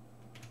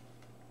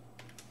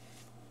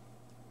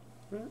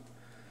 Right.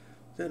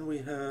 Then we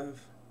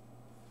have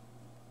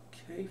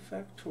k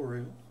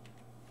factorial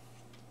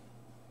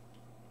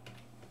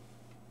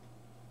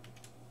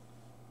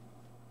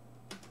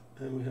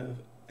and we have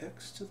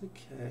x to the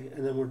k,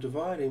 and then we're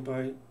dividing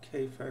by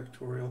k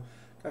factorial.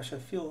 Gosh, I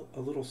feel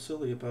a little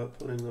silly about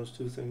putting those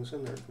two things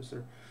in there, because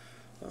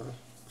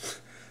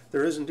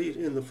there is indeed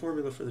in the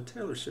formula for the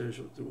Taylor series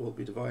that we'll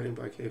be dividing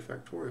by k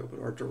factorial, but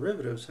our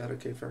derivatives had a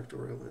k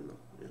factorial in them.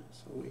 Yeah,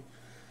 so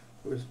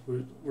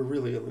we're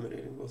really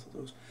eliminating both of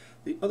those.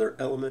 The other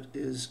element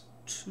is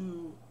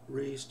 2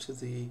 raised to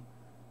the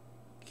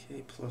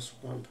k plus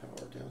 1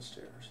 power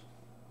downstairs.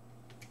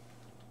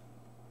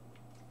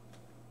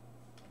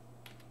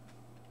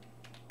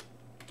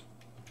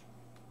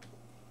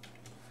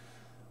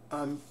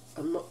 I'm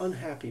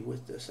unhappy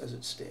with this as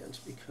it stands,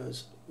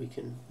 because we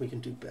can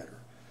do better.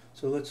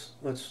 So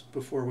let's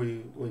before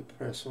we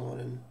press on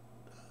and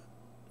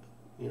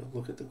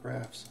look at the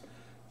graphs,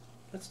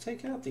 let's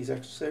take out these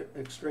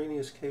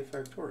extraneous k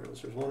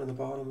factorials. There's one in the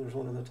bottom, there's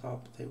one in the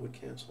top, they would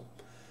cancel.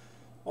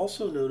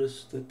 Also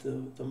notice that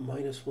the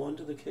minus 1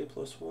 to the k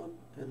plus 1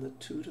 and the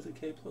 2 to the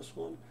k plus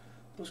 1,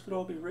 those could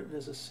all be written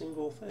as a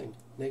single thing,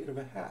 negative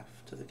a half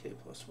to the k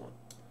plus 1.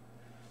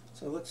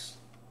 So let's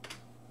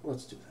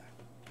do that.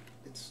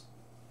 It's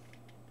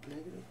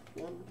negative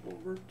 1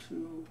 over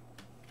 2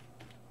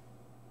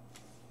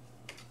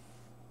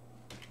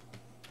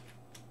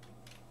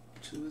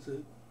 to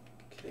the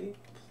k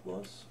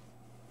plus,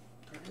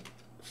 darn it,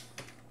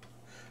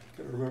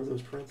 gotta remember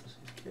those parentheses,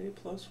 k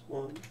plus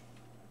 1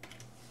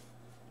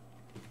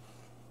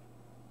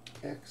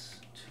 x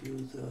to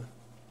the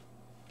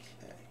k.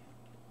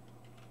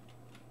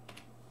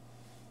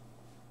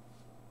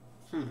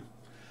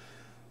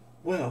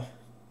 Well,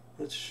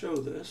 let's show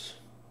this.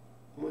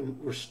 When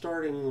we're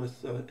starting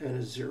with n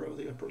is 0,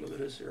 the upper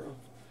limit is 0.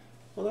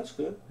 Well, that's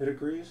good. It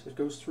agrees. It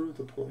goes through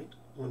the point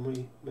when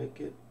we make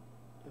it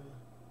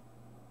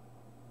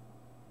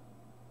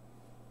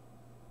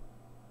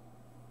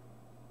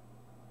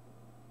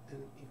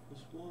n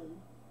equals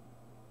 1.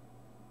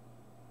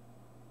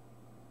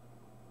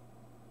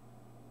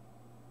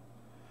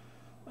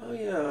 Oh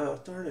yeah,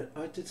 darn it,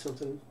 I did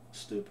something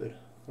stupid.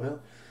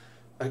 Well,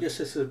 I guess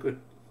this is a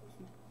good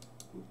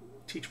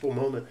teachable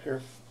moment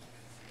here.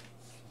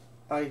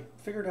 I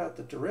figured out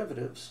the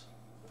derivatives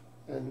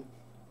and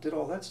did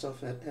all that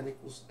stuff at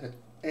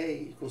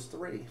a equals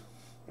 3,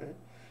 right?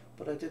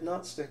 But I did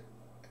not stick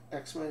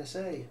x minus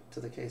a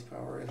to the kth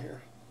power in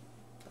here.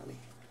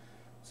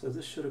 So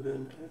this should have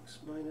been x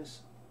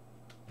minus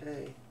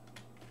a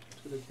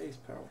to the kth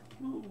power.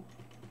 Ooh.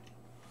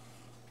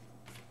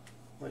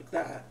 Like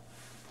that.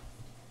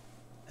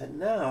 And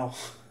now,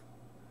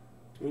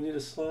 do we need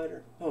a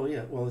slider? Oh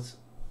yeah, well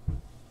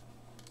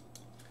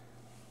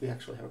we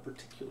actually have a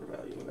particular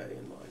value of a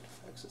in mind.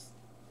 X is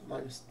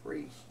minus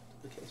 3 to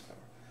the kth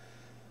power.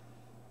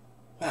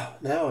 Wow,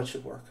 now it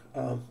should work.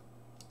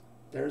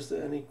 There's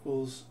the n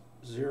equals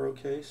 0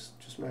 case,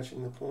 just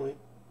matching the point.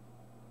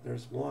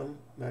 There's 1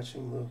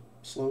 matching the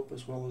slope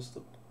as well as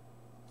the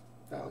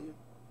value.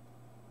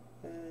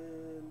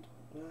 And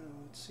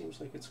wow, it seems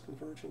like it's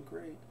converging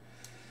great.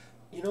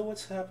 You know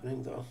what's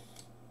happening though?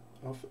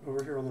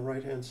 Over here on the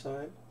right hand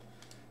side,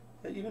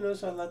 even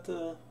as I let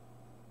the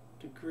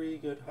degree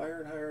get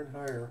higher and higher and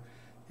higher,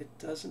 it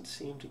doesn't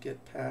seem to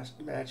get past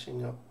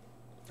matching up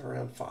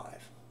around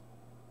 5.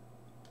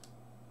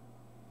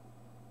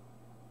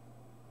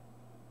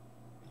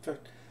 In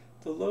fact,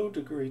 the low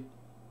degree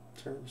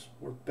terms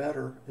were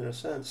better in a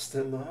sense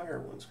than the higher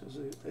ones because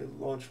they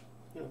launch,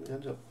 they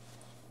end up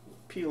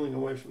peeling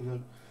away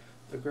from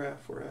the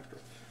graph we're after.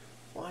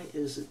 Why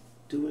is it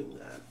doing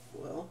that?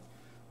 Well,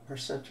 our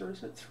center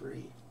is at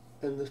 3,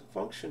 and the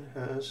function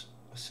has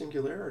a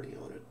singularity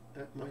on it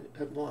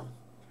at 1.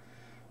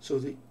 So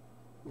the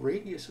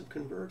radius of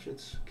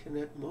convergence can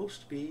at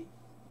most be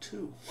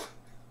 2.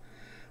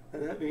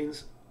 And that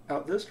means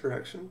out this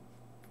direction,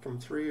 from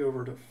 3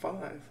 over to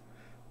 5,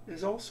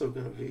 is also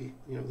going to be,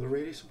 the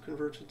radius of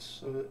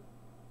convergence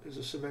is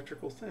a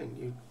symmetrical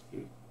thing.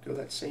 You go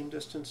that same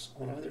distance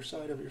on either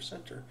side of your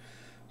center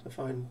to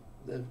find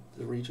the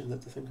region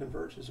that the thing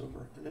converges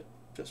over, and it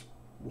just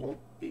won't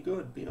be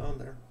good beyond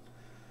there.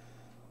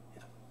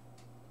 Yeah.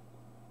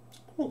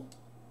 Cool.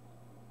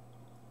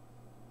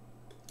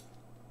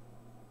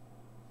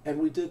 And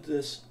we did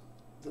this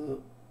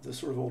the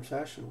sort of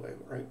old-fashioned way,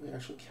 right? We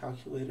actually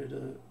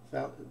calculated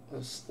a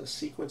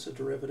sequence of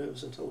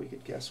derivatives until we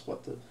could guess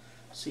what the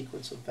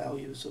sequence of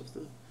values of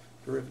the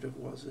derivative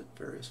was at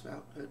various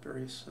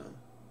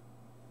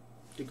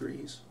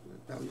degrees,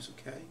 values of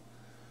k.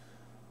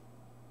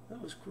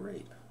 That was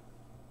great.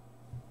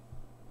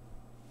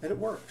 And it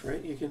worked,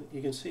 right? You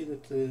can see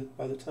that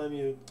by the time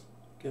you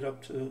get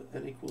up to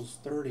n equals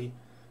 30,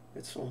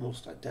 it's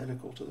almost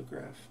identical to the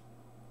graph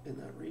in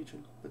that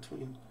region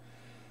between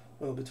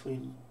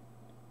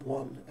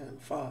 1 and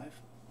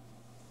 5.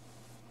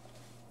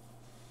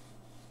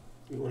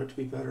 If you want it to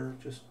be better,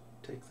 just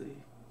take the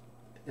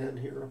n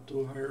here up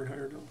to a higher and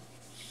higher number.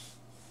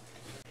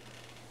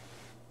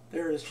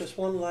 There is just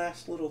one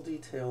last little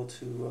detail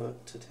to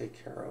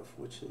take care of,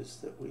 which is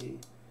that we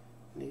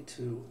need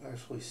to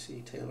actually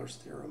see Taylor's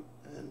theorem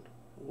and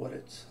what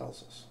it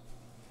tells us.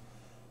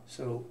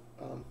 So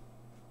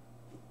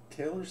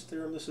Taylor's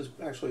theorem, this is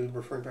actually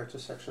referring back to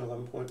section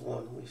 11.1.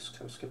 We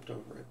kind of skipped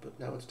over it, but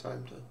now it's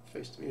time to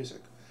face the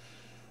music.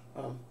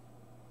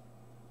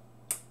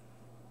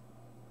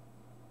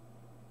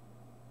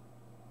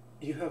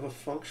 You have a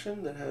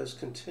function that has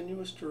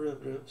continuous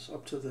derivatives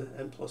up to the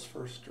n plus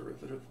first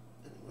derivative,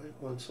 anyway,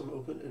 on some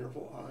open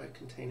interval I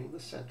containing the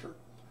center.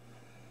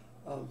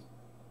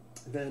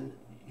 Then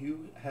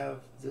you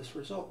have this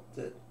result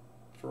that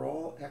for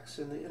all x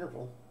in the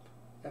interval,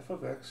 f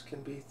of x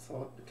can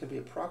be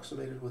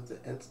approximated with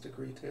the nth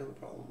degree Taylor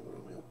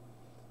polynomial,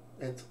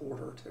 nth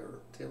order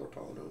Taylor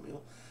polynomial,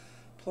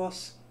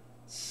 plus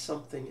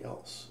something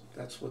else.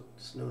 That's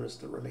what's known as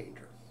the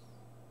remainder.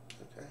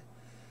 Okay.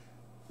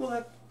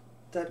 Well,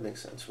 that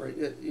makes sense, right?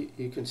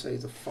 You can say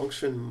the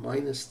function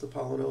minus the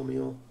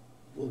polynomial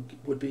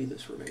would be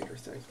this remainder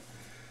thing.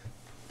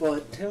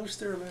 But Taylor's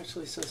theorem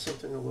actually says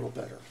something a little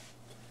better.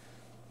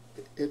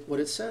 what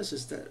it says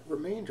is that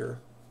remainder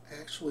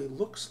actually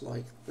looks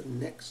like the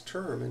next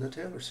term in the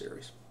Taylor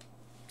series.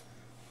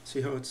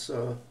 See how it's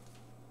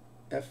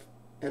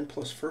n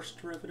plus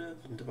first derivative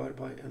and divided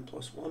by n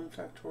plus 1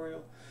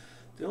 factorial?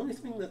 The only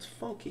thing that's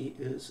funky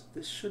is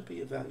this should be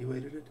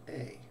evaluated at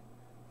a,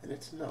 and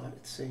it's not.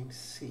 It's saying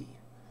c.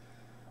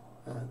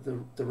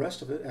 The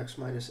rest of it, x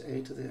minus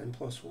a to the n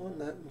plus 1,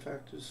 that in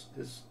fact is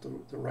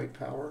the right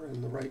power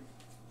and the right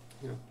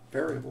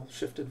variable,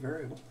 shifted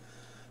variable.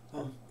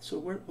 So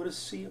what is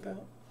c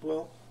about?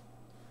 Well,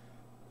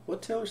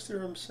 what Taylor's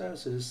theorem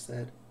says is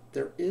that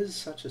there is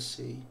such a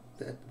c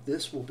that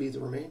this will be the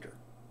remainder.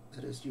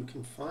 That is, you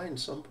can find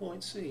some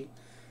point c.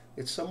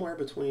 It's somewhere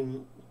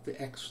between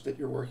the x that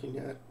you're working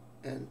at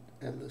and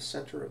the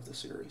center of the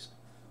series,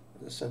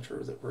 the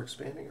center that we're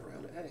expanding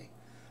around a.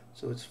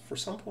 So it's for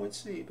some point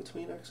c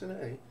between x and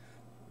a,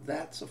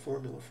 that's a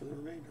formula for the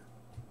remainder.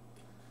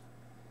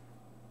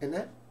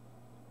 And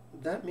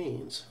that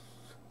means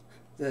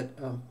that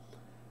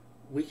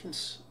we can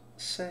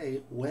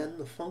say when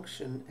the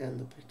function and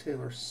the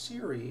Taylor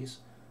series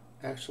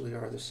actually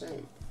are the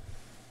same.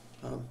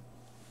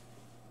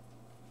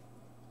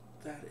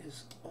 That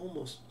is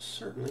almost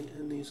certainly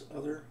in these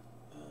other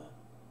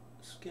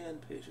scan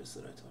pages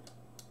that I took.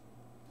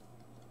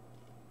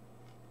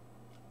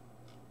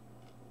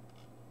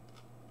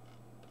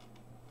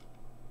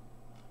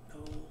 No,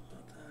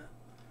 not that.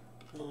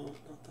 No,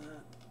 not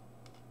that.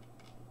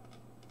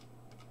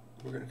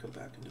 We're going to come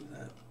back and do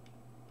that.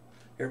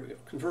 Here we go.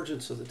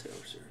 Convergence of the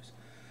Taylor series.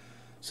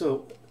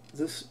 So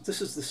this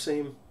is the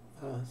same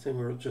thing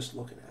we were just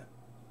looking at.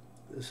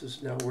 This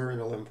is now we're in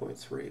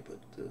 11.3, but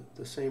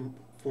the same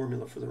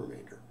formula for the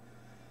remainder.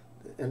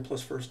 The n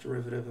plus first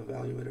derivative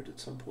evaluated at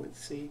some point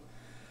c.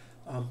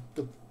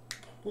 The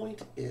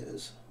point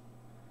is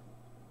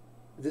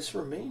this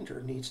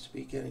remainder needs to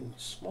be getting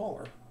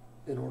smaller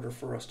in order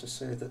for us to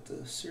say that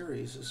the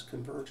series is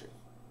converging.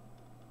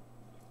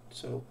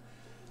 So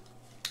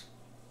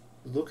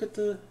look at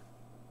the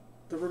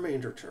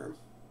remainder term,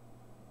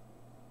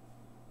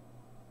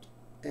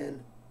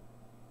 and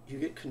you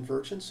get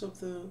convergence of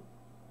the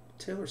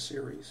Taylor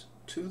series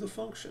to the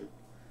function,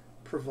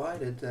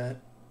 provided that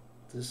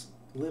this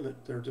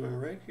limit they're doing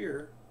right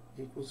here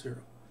equals 0.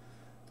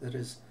 That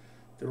is,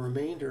 the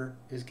remainder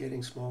is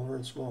getting smaller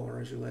and smaller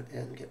as you let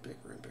n get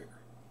bigger and bigger.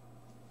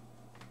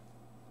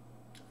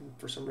 And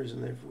for some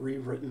reason they've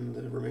rewritten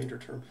the remainder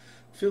term.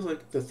 It feels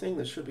like the thing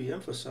that should be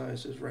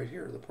emphasized is right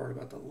here, the part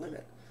about the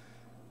limit.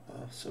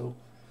 So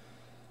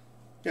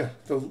yeah,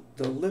 the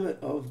limit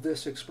of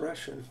this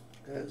expression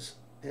as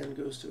n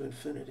goes to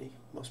infinity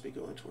must be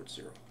going towards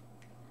 0.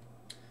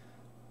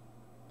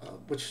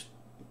 Which,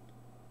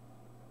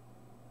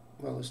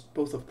 well, is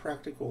both of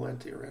practical and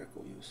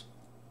theoretical use.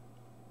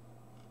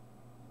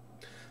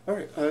 All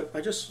right,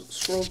 I just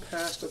scrolled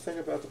past the thing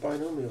about the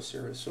binomial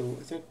series, so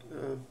I think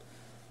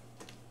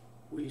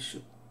we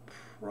should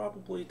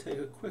probably take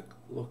a quick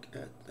look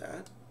at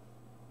that.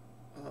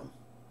 No,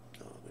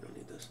 we don't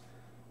need this.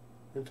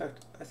 In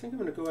fact, I think I'm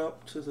going to go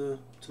out to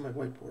my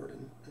whiteboard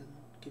and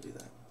give you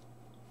that.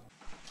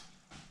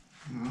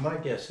 My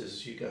guess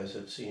is you guys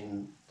have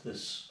seen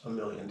this a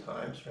million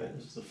times, right?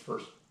 This is the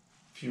first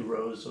few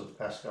rows of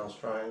Pascal's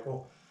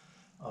triangle.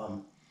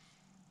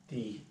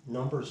 The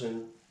numbers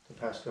in the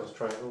Pascal's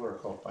triangle are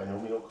called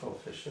binomial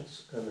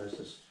coefficients, and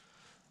there's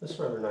this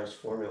rather nice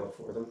formula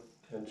for them.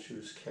 Can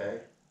choose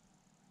k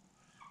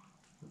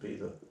would be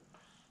the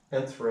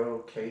nth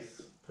row,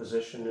 kth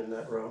position in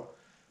that row.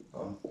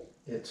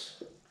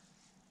 It's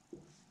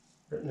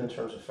written in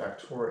terms of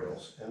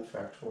factorials, n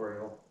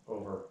factorial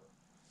over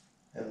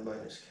n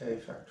minus k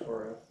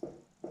factorial,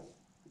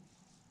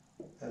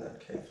 and then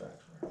k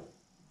factorial.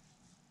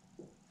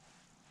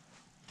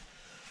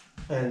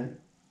 And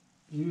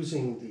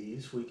using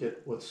these, we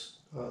get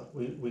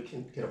we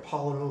can get a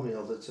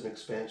polynomial that's an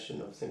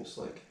expansion of things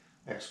like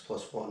x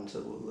plus 1 to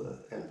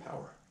the n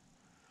power.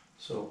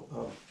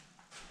 So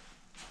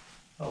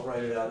I'll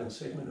write it out in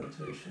sigma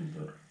notation,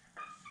 but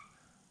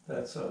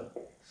that's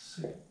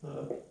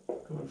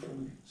going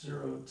from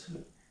 0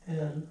 to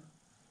n,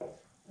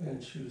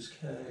 and choose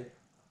k,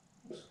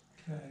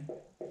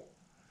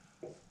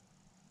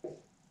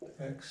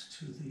 x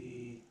to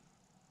the,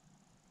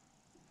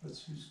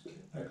 let's use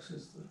x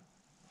as the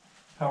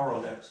power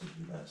on x would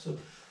be that. So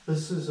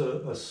this is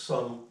a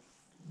sum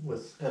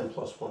with n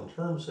plus 1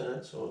 terms in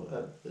it, so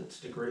its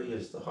degree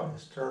is the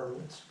highest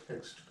term, it's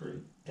x degree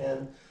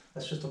n.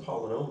 That's just a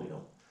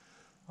polynomial.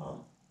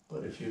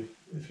 But if you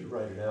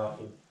write it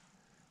out,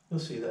 you'll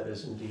see that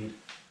is indeed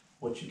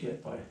what you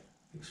get by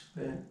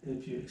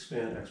if you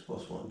expand x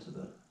plus 1 to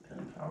the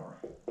n power.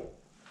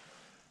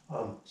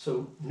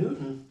 So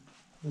Newton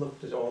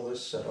looked at all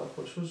this setup,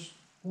 which was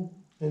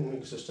in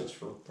existence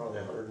for probably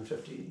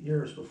 150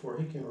 years before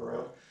he came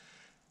around,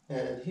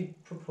 and he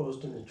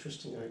proposed an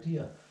interesting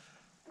idea.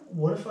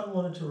 What if I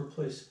wanted to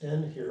replace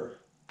n here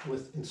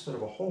with, instead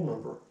of a whole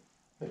number,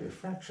 maybe a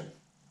fraction?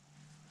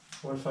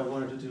 What if I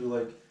wanted to do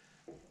like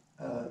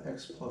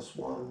x plus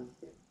 1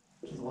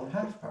 to the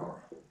 1/2 power?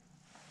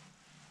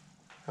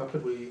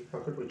 how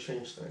could we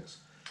change things?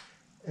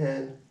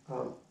 And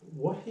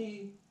what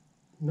he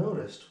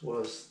noticed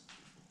was,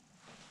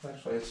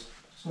 actually it's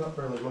not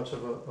really much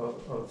of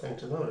a thing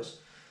to notice.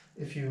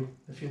 If you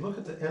look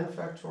at the n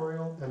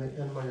factorial and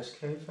the n minus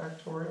k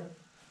factorial,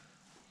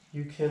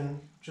 you can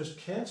just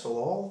cancel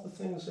all the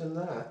things in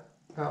that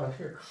out of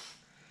here.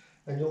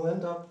 And you'll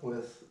end up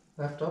with,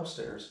 left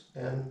upstairs,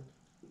 n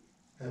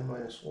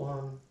minus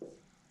 1,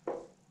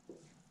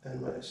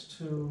 n minus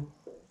 2,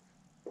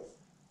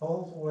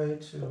 all the way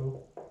to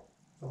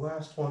the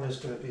last one is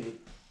going to be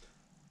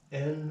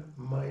n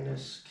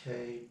minus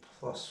k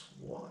plus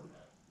 1.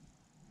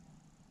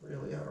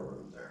 Really out of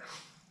room there.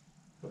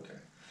 Okay.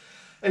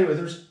 Anyway,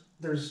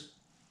 there's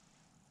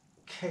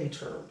k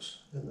terms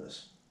in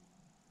this.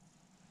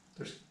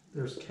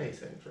 There's k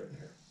things right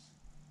here.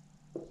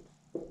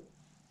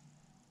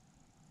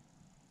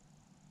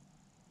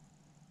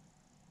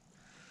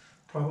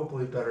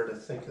 Probably better to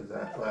think of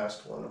that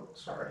last one.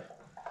 Sorry.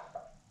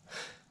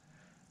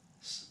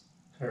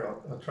 Here,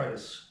 I'll try to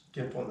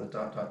skip on the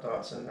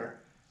dots in there.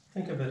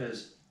 Think of it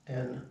as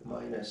n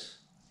minus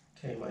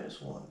k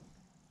minus 1.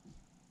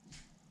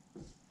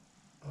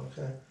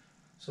 Okay,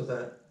 so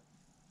that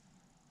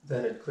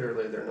then it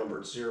clearly they're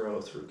numbered 0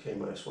 through k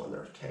minus 1.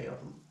 There's k of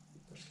them.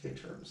 There's k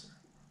terms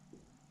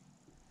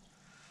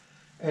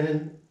there.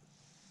 And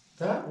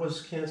that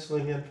was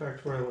canceling n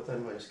factorial with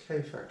n minus k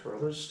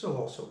factorial. There's still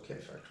also k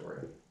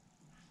factorial.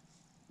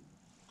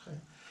 Okay,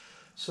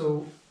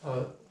 so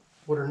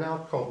what are now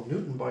called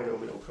Newton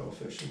binomial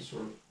coefficients,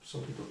 or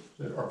some people,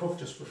 our book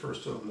just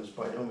refers to them as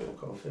binomial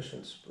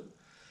coefficients,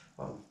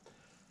 but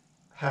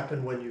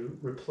happen when you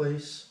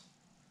replace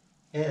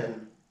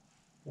n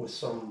with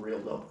some real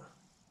number.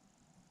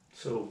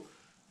 So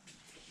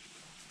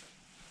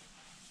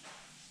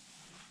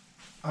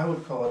I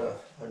would call it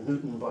a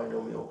Newton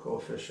binomial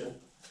coefficient.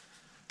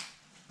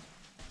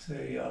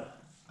 Say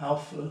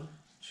alpha,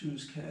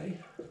 choose k.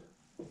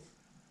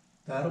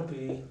 That'll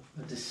be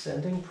a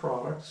descending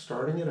product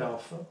starting at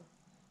alpha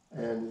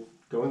and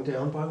going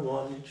down by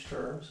 1 each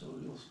term. So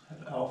you'll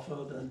have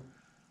alpha, then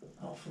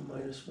alpha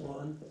minus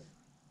 1,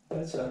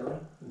 etc.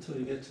 until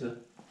you get to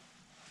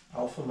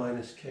alpha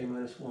minus k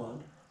minus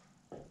 1.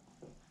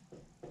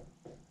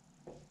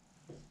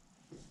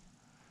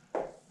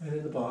 And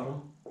in the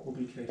bottom will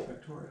be k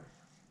factorial.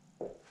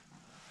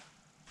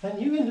 And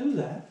you can do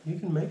that. You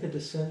can make a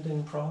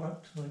descending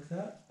product like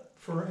that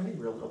for any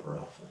real number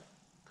alpha.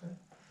 Okay.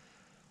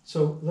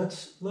 So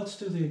let's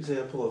do the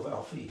example of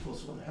alpha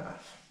equals 1/2.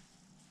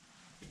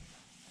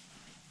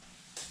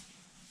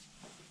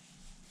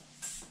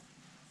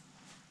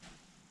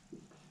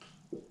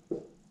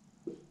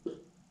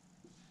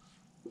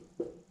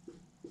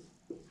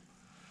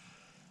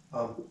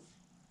 Um,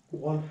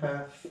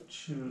 1/2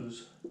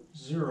 choose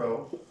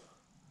 0.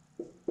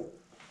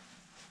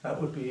 That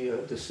would be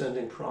a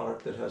descending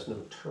product that has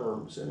no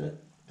terms in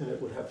it, and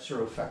it would have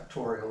 0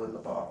 factorial in the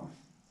bottom.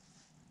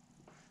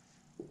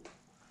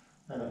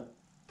 And a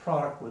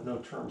product with no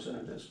terms in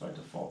it is by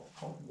default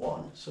called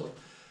 1. So,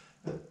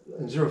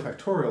 and 0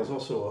 factorial is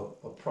also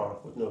a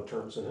product with no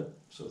terms in it,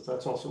 so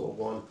that's also a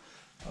 1.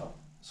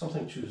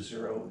 Something choose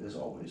 0 is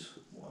always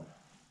 1.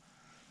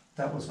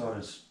 That was not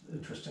as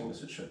interesting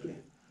as it should be.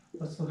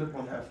 Let's look at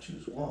 1/2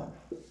 choose 1.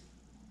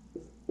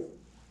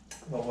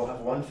 Well, we'll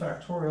have 1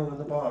 factorial in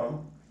the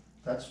bottom.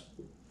 That's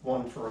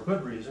 1 for a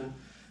good reason.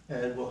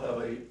 And we'll have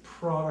a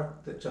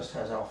product that just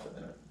has alpha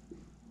in it.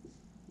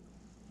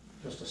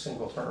 Just a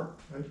single term,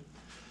 right?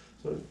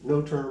 So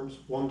no terms,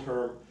 1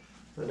 term.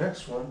 The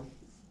next one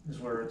is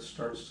where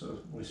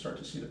we start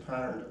to see the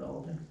pattern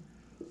developing.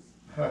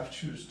 1/2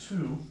 choose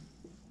 2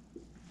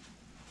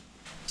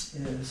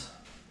 is,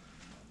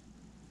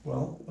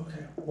 well,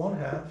 okay,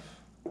 1/2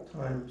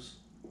 times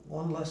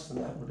 1 less than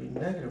that would be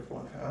negative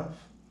 1/2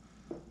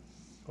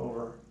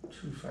 over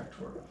 2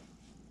 factorial.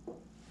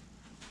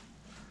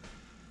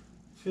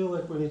 Feel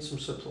like we need some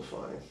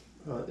simplifying.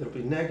 It'll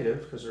be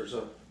negative because there's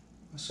a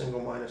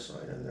single minus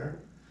sign in there,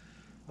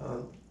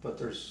 but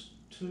there's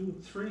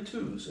 3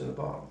 2's in the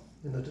bottom,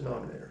 in the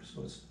denominator,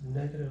 so it's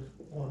negative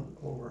 1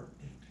 over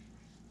 8.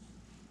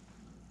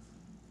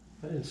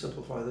 I didn't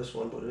simplify this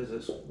one, but it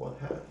is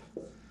 1/2.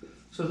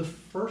 So the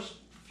first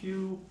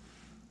few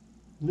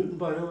Newton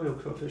binomial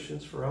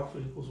coefficients for alpha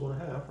equals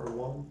 1/2 are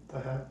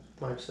 1/2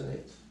 minus an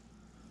eighth.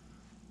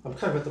 I'm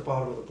kind of at the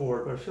bottom of the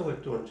board, but I feel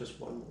like doing just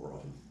one more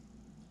of them.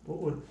 What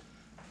would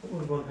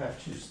 1/2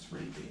 choose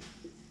 3 be?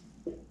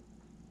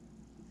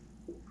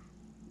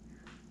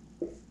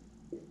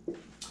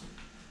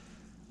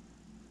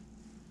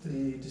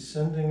 The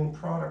descending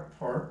product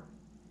part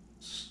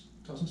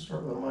doesn't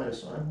start with a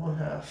minus sign.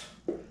 1/2,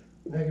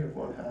 negative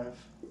 1/2,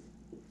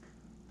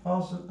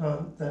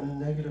 positive, then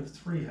negative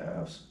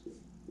 3/2.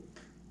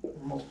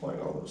 We're multiplying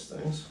all those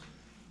things,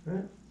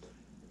 right?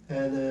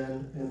 And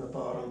then in the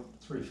bottom,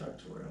 3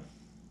 factorial.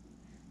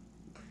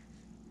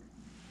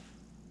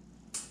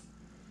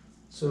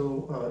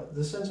 So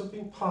this ends up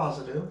being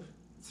positive,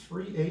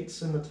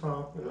 3/8 in the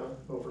top and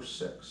over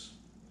 6.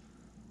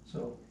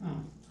 So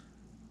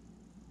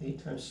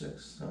 8 times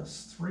 6,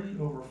 that's 3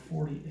 over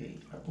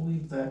 48. I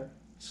believe that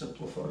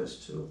simplifies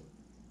to,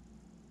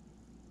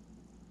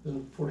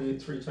 isn't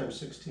 48 3 times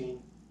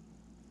 16?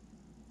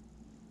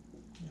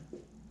 Yeah.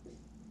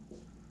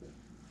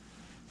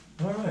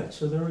 All right,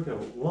 so there we go.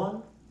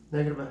 1,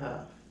 negative a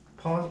half.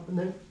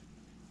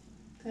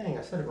 Dang,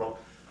 I said it wrong.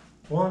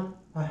 1,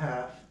 a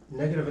half,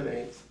 negative an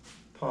eighth,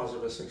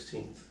 positive a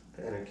 16th,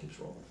 and it keeps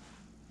rolling.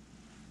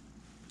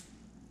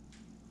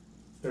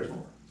 There's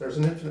more. There's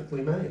an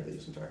infinitely many of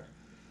these, in fact.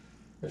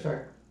 In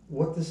fact,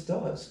 what this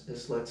does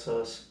is lets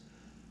us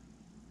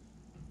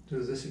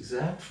do this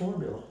exact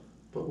formula,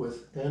 but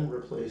with n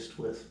replaced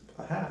with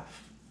a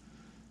half.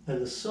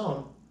 And the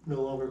sum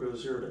no longer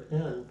goes 0 to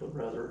n, but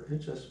rather it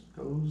just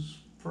goes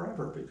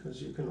forever,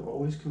 because you can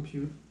always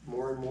compute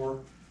more and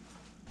more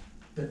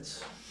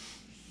bits.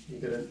 You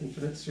get an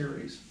infinite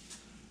series.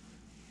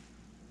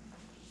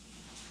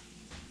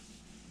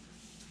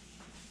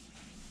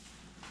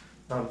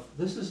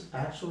 This is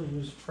actually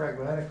used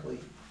pragmatically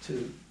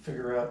to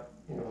figure out,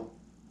 well,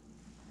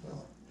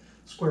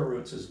 square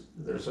roots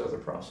there's other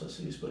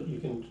processes, but you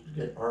can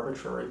get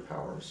arbitrary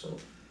powers, so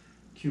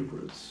cube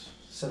roots,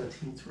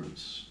 17th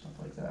roots, stuff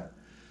like that.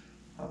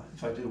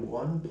 If I do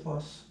 1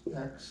 plus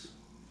x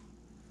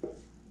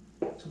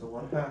to the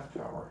 1/2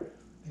 power,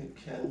 it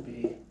can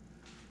be,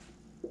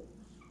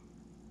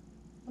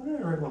 why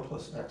did I write 1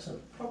 plus x? I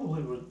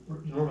probably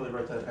would normally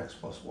write that x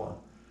plus 1.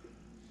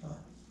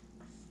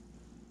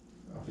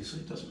 Obviously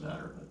it doesn't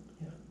matter, but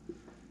yeah.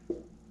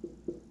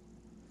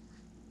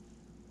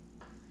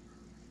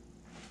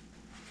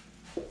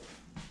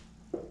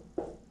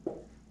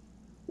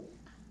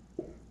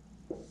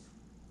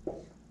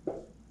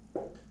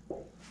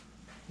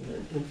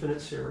 An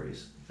infinite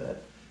series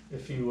that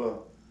if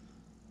you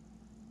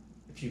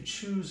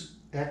choose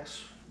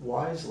x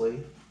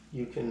wisely,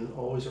 you can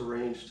always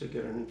arrange to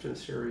get an infinite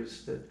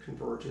series that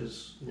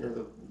converges near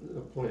the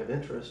point of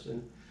interest,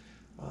 and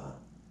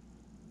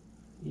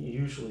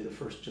usually the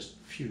first just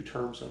few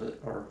terms of it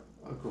are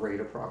a great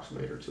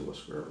approximator to a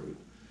square root.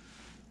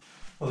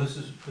 Well,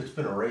 it's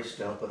been erased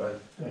now, but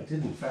I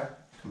did in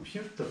fact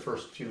compute the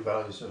first few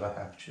values of a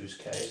half choose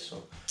k,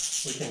 so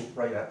we can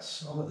write out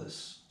some of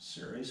this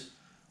series.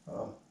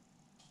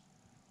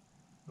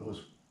 It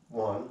was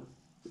 1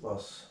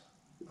 plus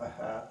a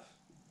half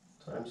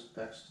times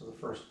x to the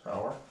first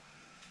power.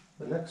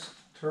 The next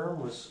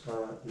term was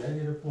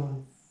negative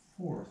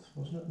 1/4,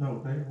 wasn't it?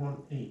 No, negative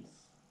 1/8.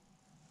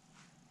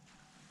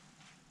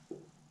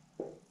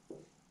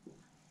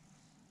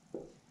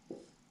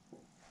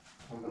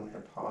 And then we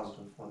have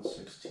positive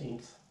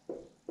 1/16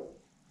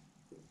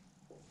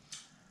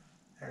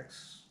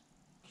 x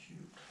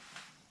cubed.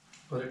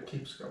 But it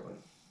keeps going.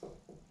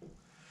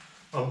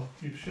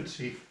 You should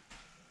see.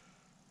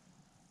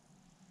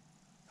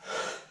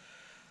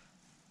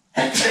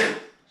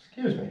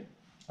 Excuse me.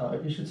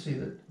 You should see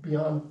that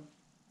beyond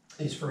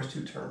these first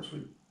two terms,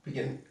 we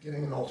begin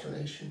getting an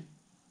alternation.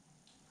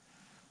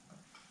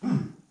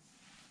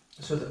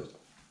 So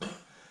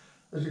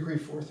the degree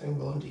 4 thing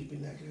will indeed be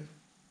negative.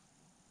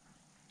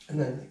 And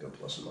then they go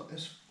plus and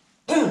minus.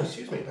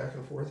 Excuse me, back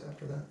and forth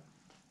after that.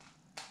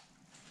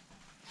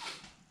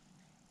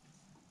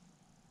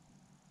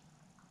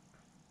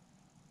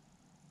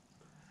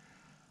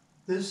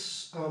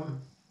 This, I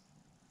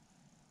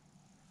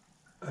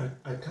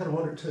kind of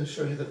wanted to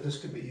show you that this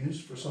could be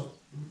used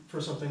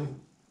for something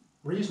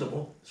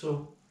reasonable.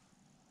 So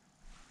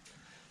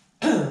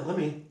let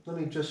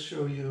me just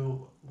show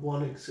you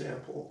one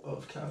example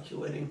of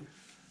calculating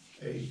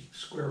a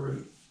square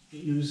root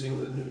using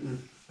the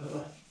Newton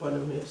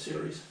binomial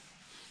series.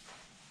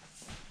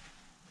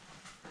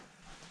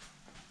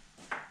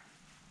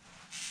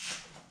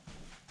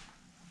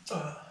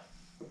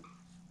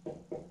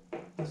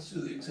 Let's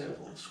do the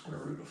example of square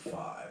root of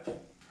 5.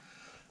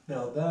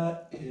 Now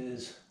that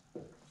is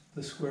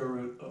the square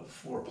root of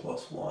 4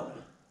 plus 1.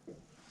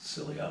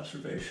 Silly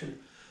observation,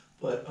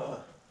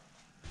 but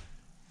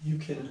you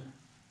can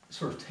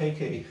sort of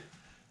take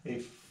a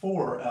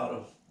 4 out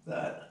of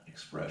that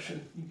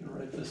expression. You can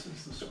write this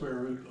as the square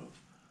root of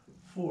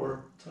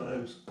 4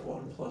 times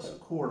 1 plus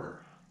 1/4.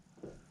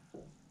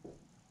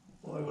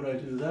 Why would I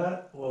do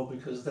that? Well,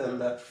 because then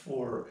that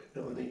 4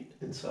 on the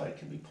inside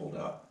can be pulled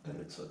out, and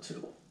it's a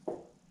 2.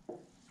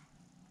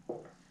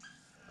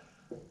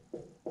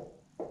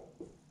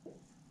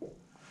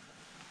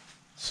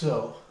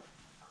 So,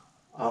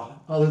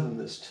 other than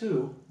this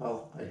 2,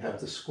 I have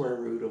the square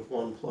root of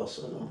 1 plus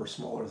a number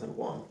smaller than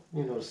 1.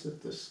 You notice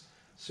that this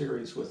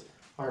series with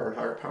higher and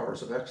higher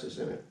powers of x's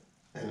in it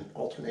and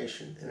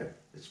alternation in it,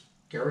 it's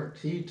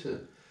guaranteed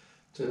to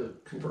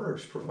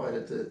converge,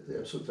 provided that the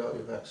absolute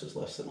value of x is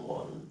less than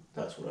 1. And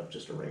that's what I've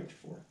just arranged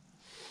for.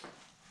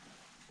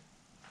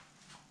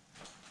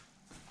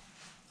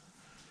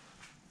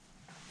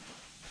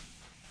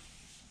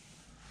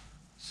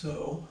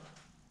 So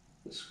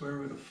the square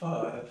root of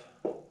 5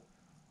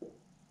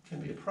 can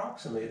be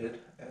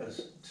approximated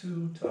as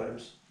 2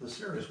 times the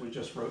series we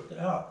just wrote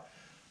out,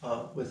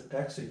 with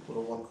x equal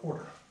to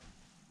 1/4.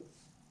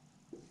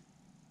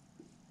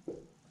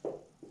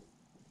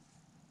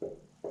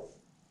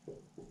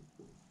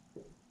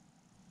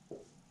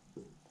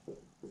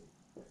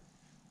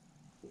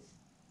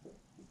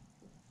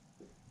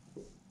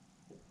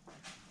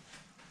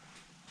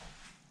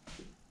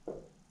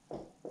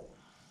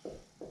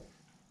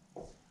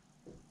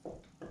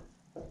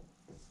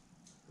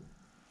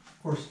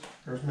 Of course,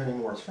 there's many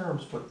more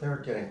terms, but they're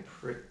getting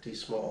pretty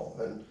small,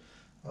 and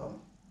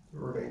the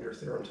remainder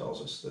theorem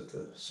tells us that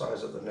the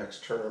size of the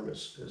next term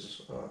is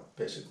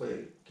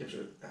basically gives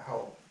you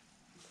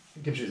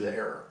the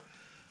error,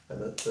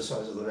 and the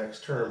size of the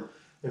next term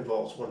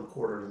involves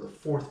 1/4 to the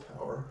 4th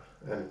power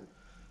and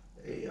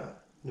a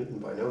Newton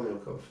binomial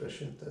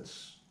coefficient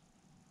that's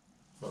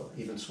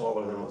even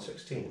smaller than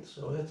 1/16.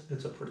 So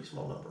it's a pretty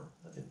small number.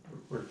 I think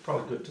we're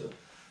probably good to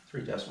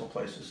 3 decimal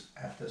places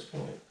at this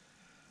point.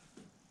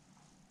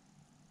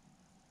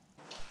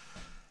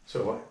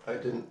 So I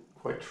didn't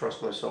quite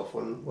trust myself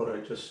on what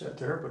I just said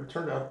there, but it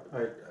turned out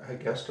I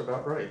guessed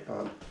about right.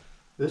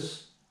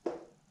 This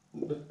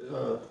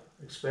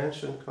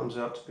expansion comes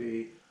out to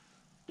be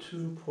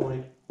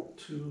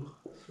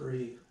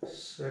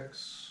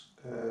 2.236,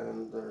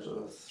 and there's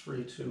a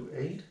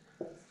 328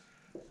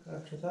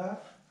 after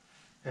that,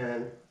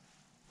 and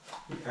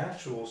the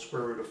actual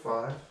square root of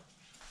 5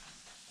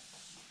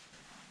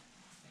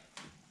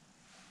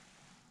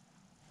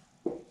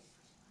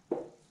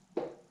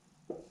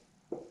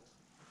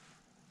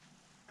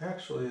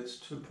 actually it's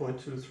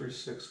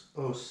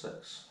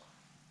 2.23606.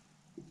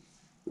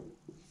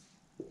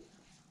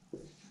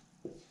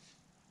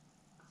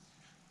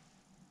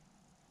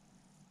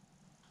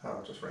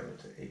 I'll just write it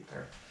to 8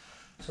 there.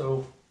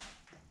 So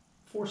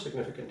 4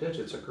 significant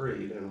digits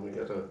agreed, and we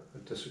get a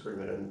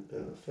disagreement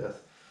in the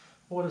 5th.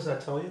 What does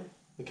that tell you?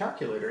 The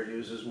calculator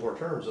uses more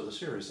terms of the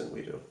series than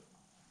we do.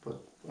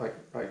 But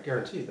I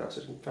guarantee that's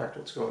in fact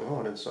what's going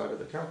on inside of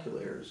the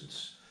calculators.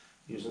 It's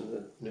using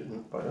the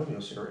Newton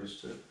binomial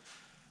series to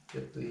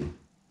get the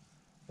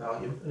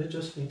value, and it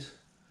just needs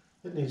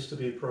to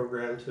be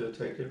programmed to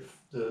take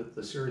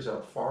the series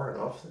out far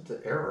enough that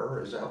the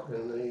error is out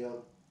in the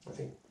I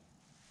think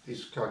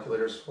these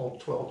calculators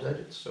hold 12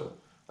 digits, so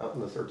out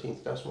in the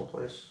 13th decimal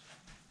place,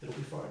 it'll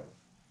be fine.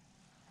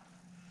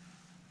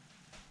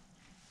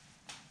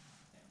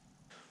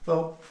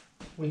 Well,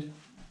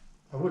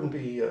 I wouldn't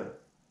be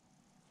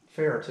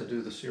fair to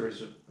do the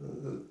series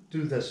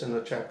do this in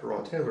the chapter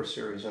on Taylor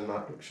series and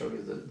not show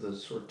you the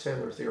sort of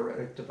Taylor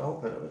theoretic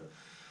development of it.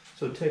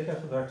 So take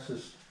f of x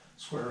as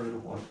square root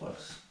of 1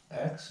 plus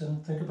x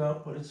and think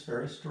about what its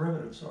various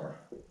derivatives are.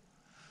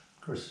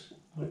 Of course, it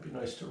might be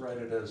nice to write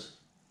it as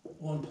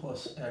 1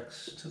 plus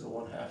x to the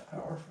 1/2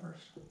 power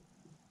first.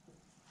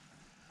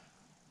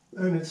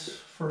 And its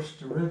first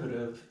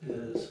derivative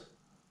is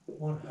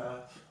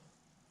 1/2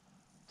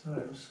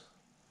 times,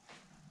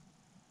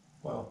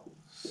 well,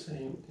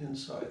 same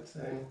inside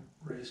thing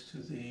raised to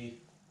the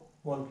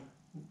 1,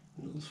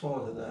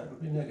 smaller than that would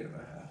be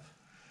 -1/2.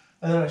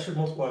 And then I should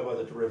multiply by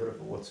the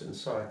derivative of what's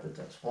inside, but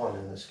that's 1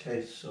 in this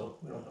case, so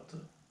we don't have to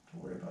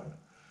worry about it.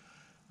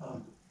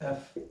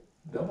 F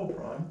double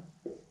prime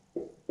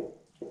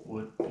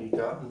would be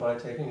gotten by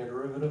taking a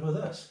derivative of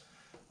this.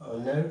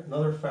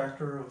 Another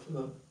factor of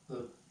the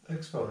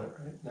exponent,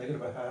 right?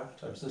 -1/2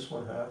 times this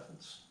 1/2,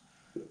 it's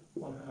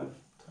 1/2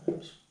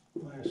 times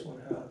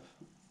 -1/2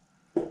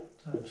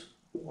 times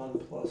 1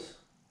 plus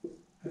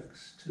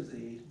x to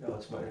the, no,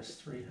 it's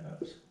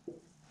 -3/2.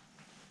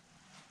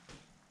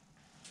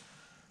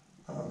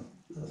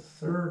 The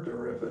third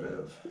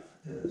derivative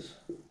is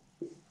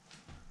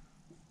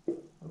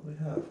what we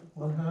have,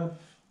 1/2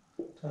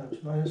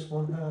 times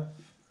 -1/2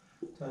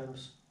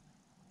 times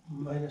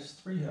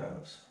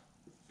 -3/2.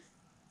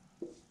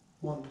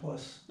 1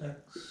 plus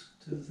x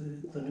to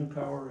the new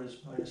power is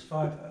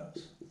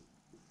 -5/2.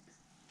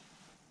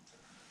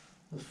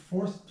 The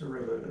fourth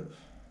derivative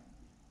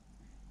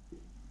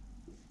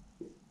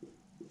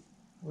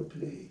would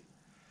be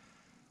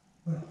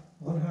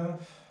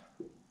 1/2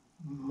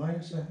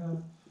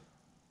 -1/2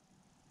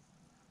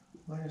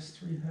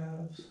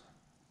 -3/2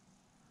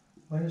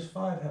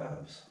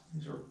 -5/2.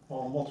 These are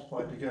all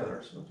multiplied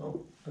together,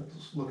 so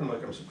it's looking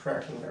like I'm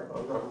subtracting there, but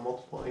I'm not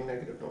multiplying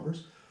negative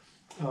numbers.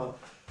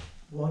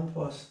 1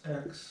 plus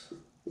x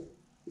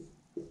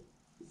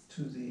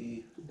to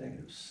the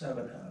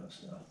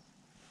 -7/2 now.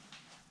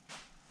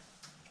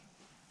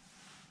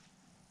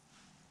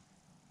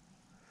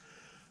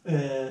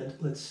 And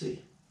let's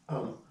see,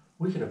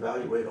 we can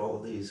evaluate all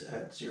of these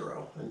at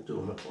 0 and do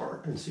a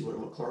Maclaurin and see what a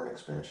Maclaurin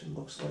expansion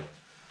looks like.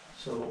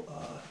 So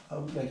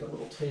I'll make a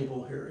little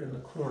table here in the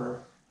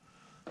corner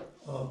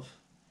of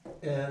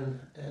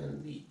n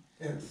and the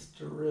nth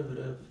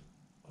derivative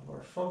of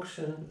our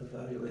function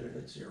evaluated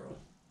at 0.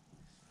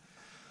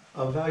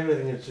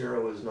 Evaluating at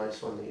 0 is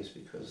nice on these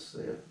because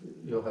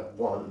you'll have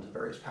 1 to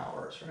various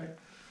powers, right?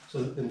 So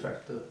in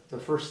fact, the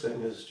first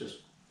thing is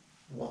just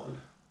 1.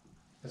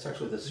 That's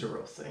actually the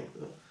 0th thing.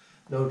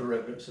 No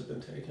derivatives have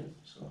been taken,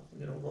 so we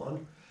get a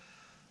 1.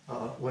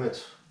 When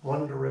it's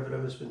 1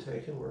 derivative has been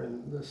taken, we're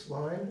in this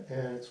line,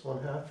 and it's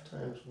 1/2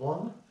 times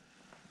 1.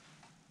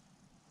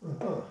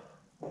 1/2.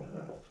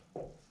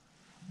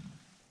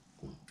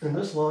 In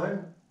this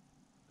line,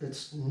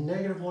 it's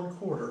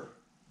 -1/4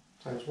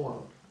 times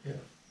 1.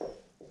 Yeah.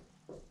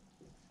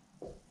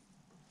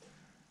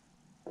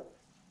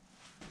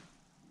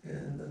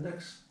 In the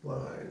next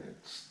line,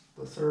 it's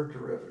the third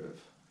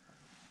derivative.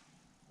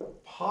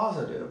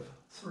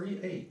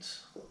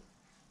 +3/8.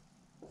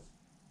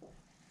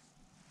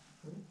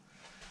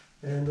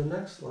 And the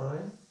next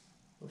line,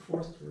 the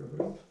fourth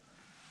derivative,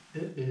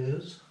 it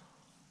is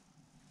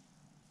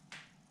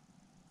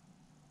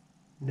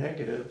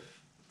negative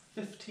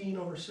 15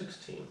 over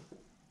 16.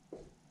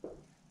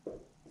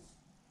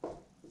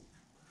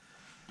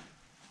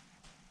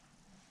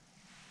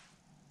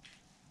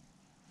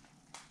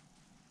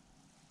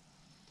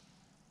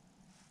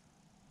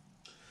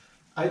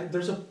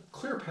 There's a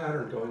clear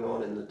pattern going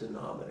on in the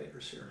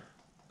denominators here.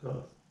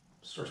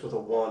 Starts with a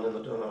 1 in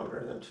the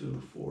denominator, then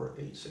 2, 4,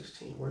 8,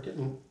 16. We're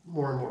getting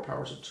more and more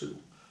powers of 2.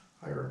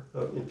 Higher.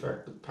 In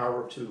fact, the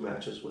power of 2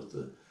 matches with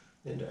the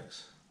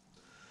index.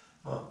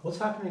 What's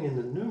happening in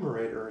the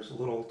numerator is a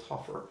little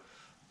tougher.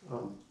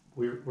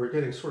 We're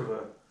getting sort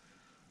of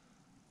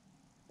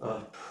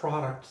a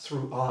product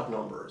through odd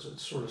numbers.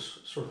 It's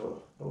sort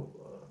of a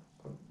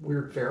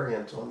weird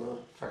variant on the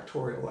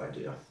factorial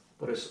idea.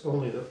 But it's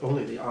only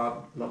the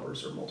odd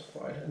numbers are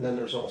multiplied. And then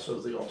there's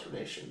also the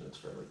alternation that's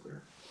fairly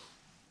clear.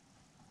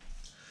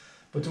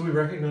 But do we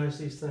recognize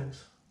these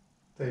things?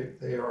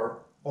 They are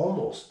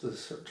almost the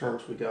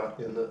terms we got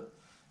in the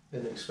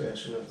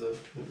expansion of the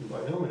Newton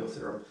binomial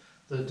theorem.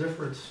 The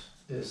difference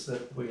is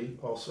that we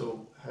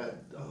also had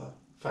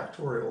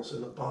factorials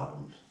in the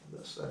bottom of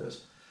this. That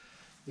is,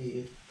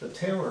 the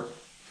Taylor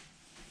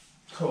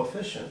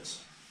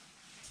coefficients.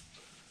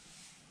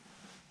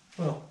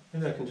 Well,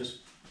 maybe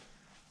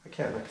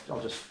I'll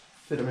just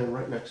fit them in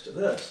right next to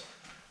this.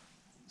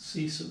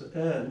 C sub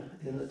n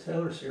in the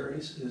Taylor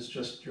series is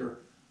just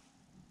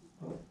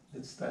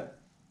it's that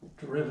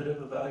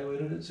derivative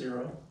evaluated at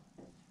 0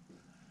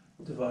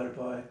 divided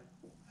by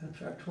n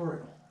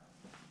factorial.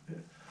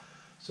 Okay.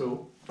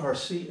 So our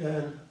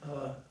Cn,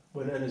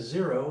 when n is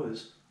 0,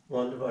 is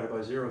 1 divided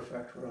by 0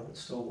 factorial,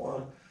 it's still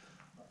 1.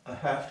 A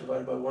half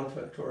divided by 1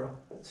 factorial,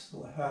 it's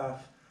still a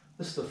half.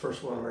 This is the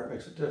first one where it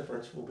makes a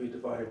difference, will be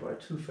divided by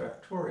 2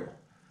 factorial.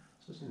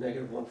 So it's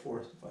negative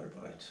 1/4 divided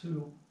by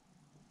 2,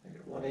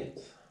 negative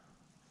 1/8.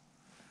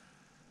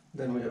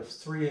 Then we have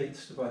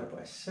 3/8 divided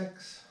by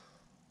 6.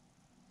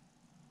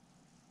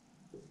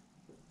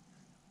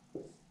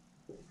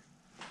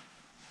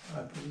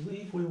 I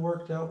believe we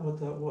worked out what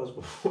that was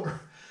before.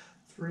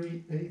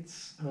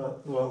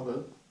 3/8,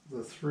 well,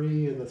 the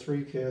 3 and the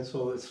 3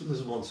 cancel. This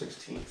is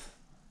 1/16.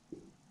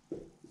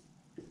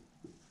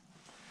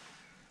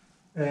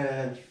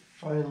 And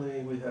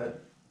finally, we had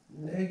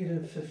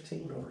negative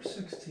 15 over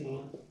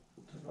 16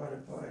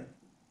 divided by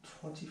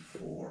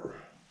 24.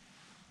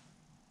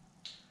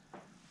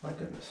 My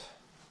goodness.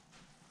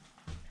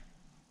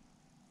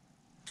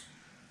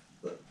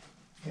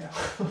 Yeah,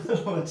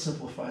 let's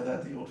simplify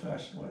that the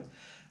old-fashioned way.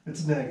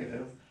 It's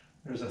negative.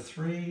 There's a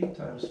 3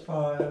 times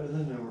 5 in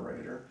the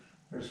numerator.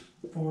 There's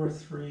 4,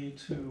 3,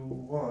 2,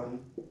 1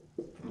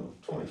 from the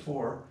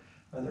 24.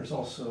 And there's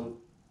also,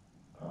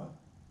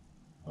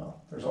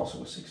 there's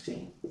also a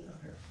 16 down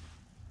here.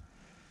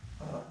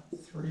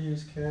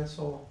 3's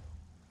cancel.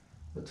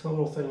 The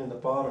total thing in the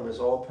bottom is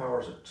all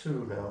powers of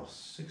 2 now.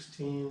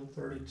 16,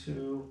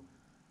 32,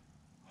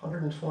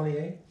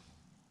 128.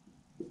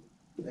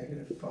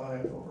 Negative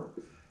 5 over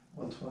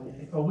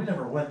 128. Oh, we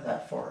never went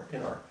that far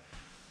in our,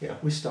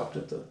 we stopped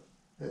at the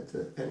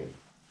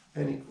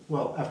n,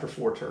 well, after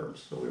 4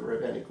 terms. So we were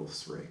at n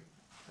equals 3,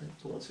 right,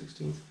 to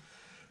 1/16.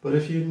 But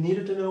if you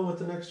needed to know what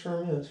the next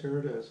term is, here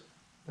it is.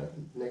 At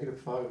negative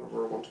 5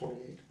 over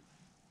 128.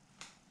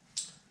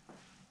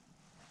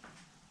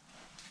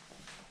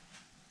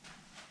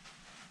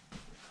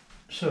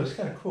 So it's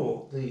kind of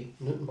cool. The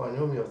Newton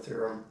binomial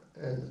theorem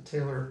and the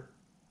Taylor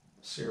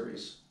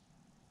series,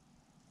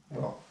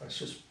 well,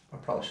 I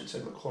probably should say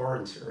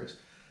Maclaurin series,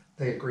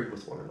 they agreed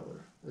with one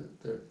another.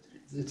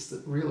 It's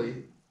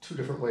really 2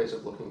 different ways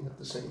of looking at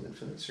the same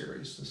infinite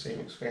series, the same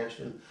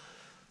expansion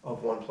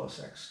of 1 plus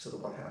x to the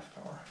 1/2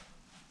 power.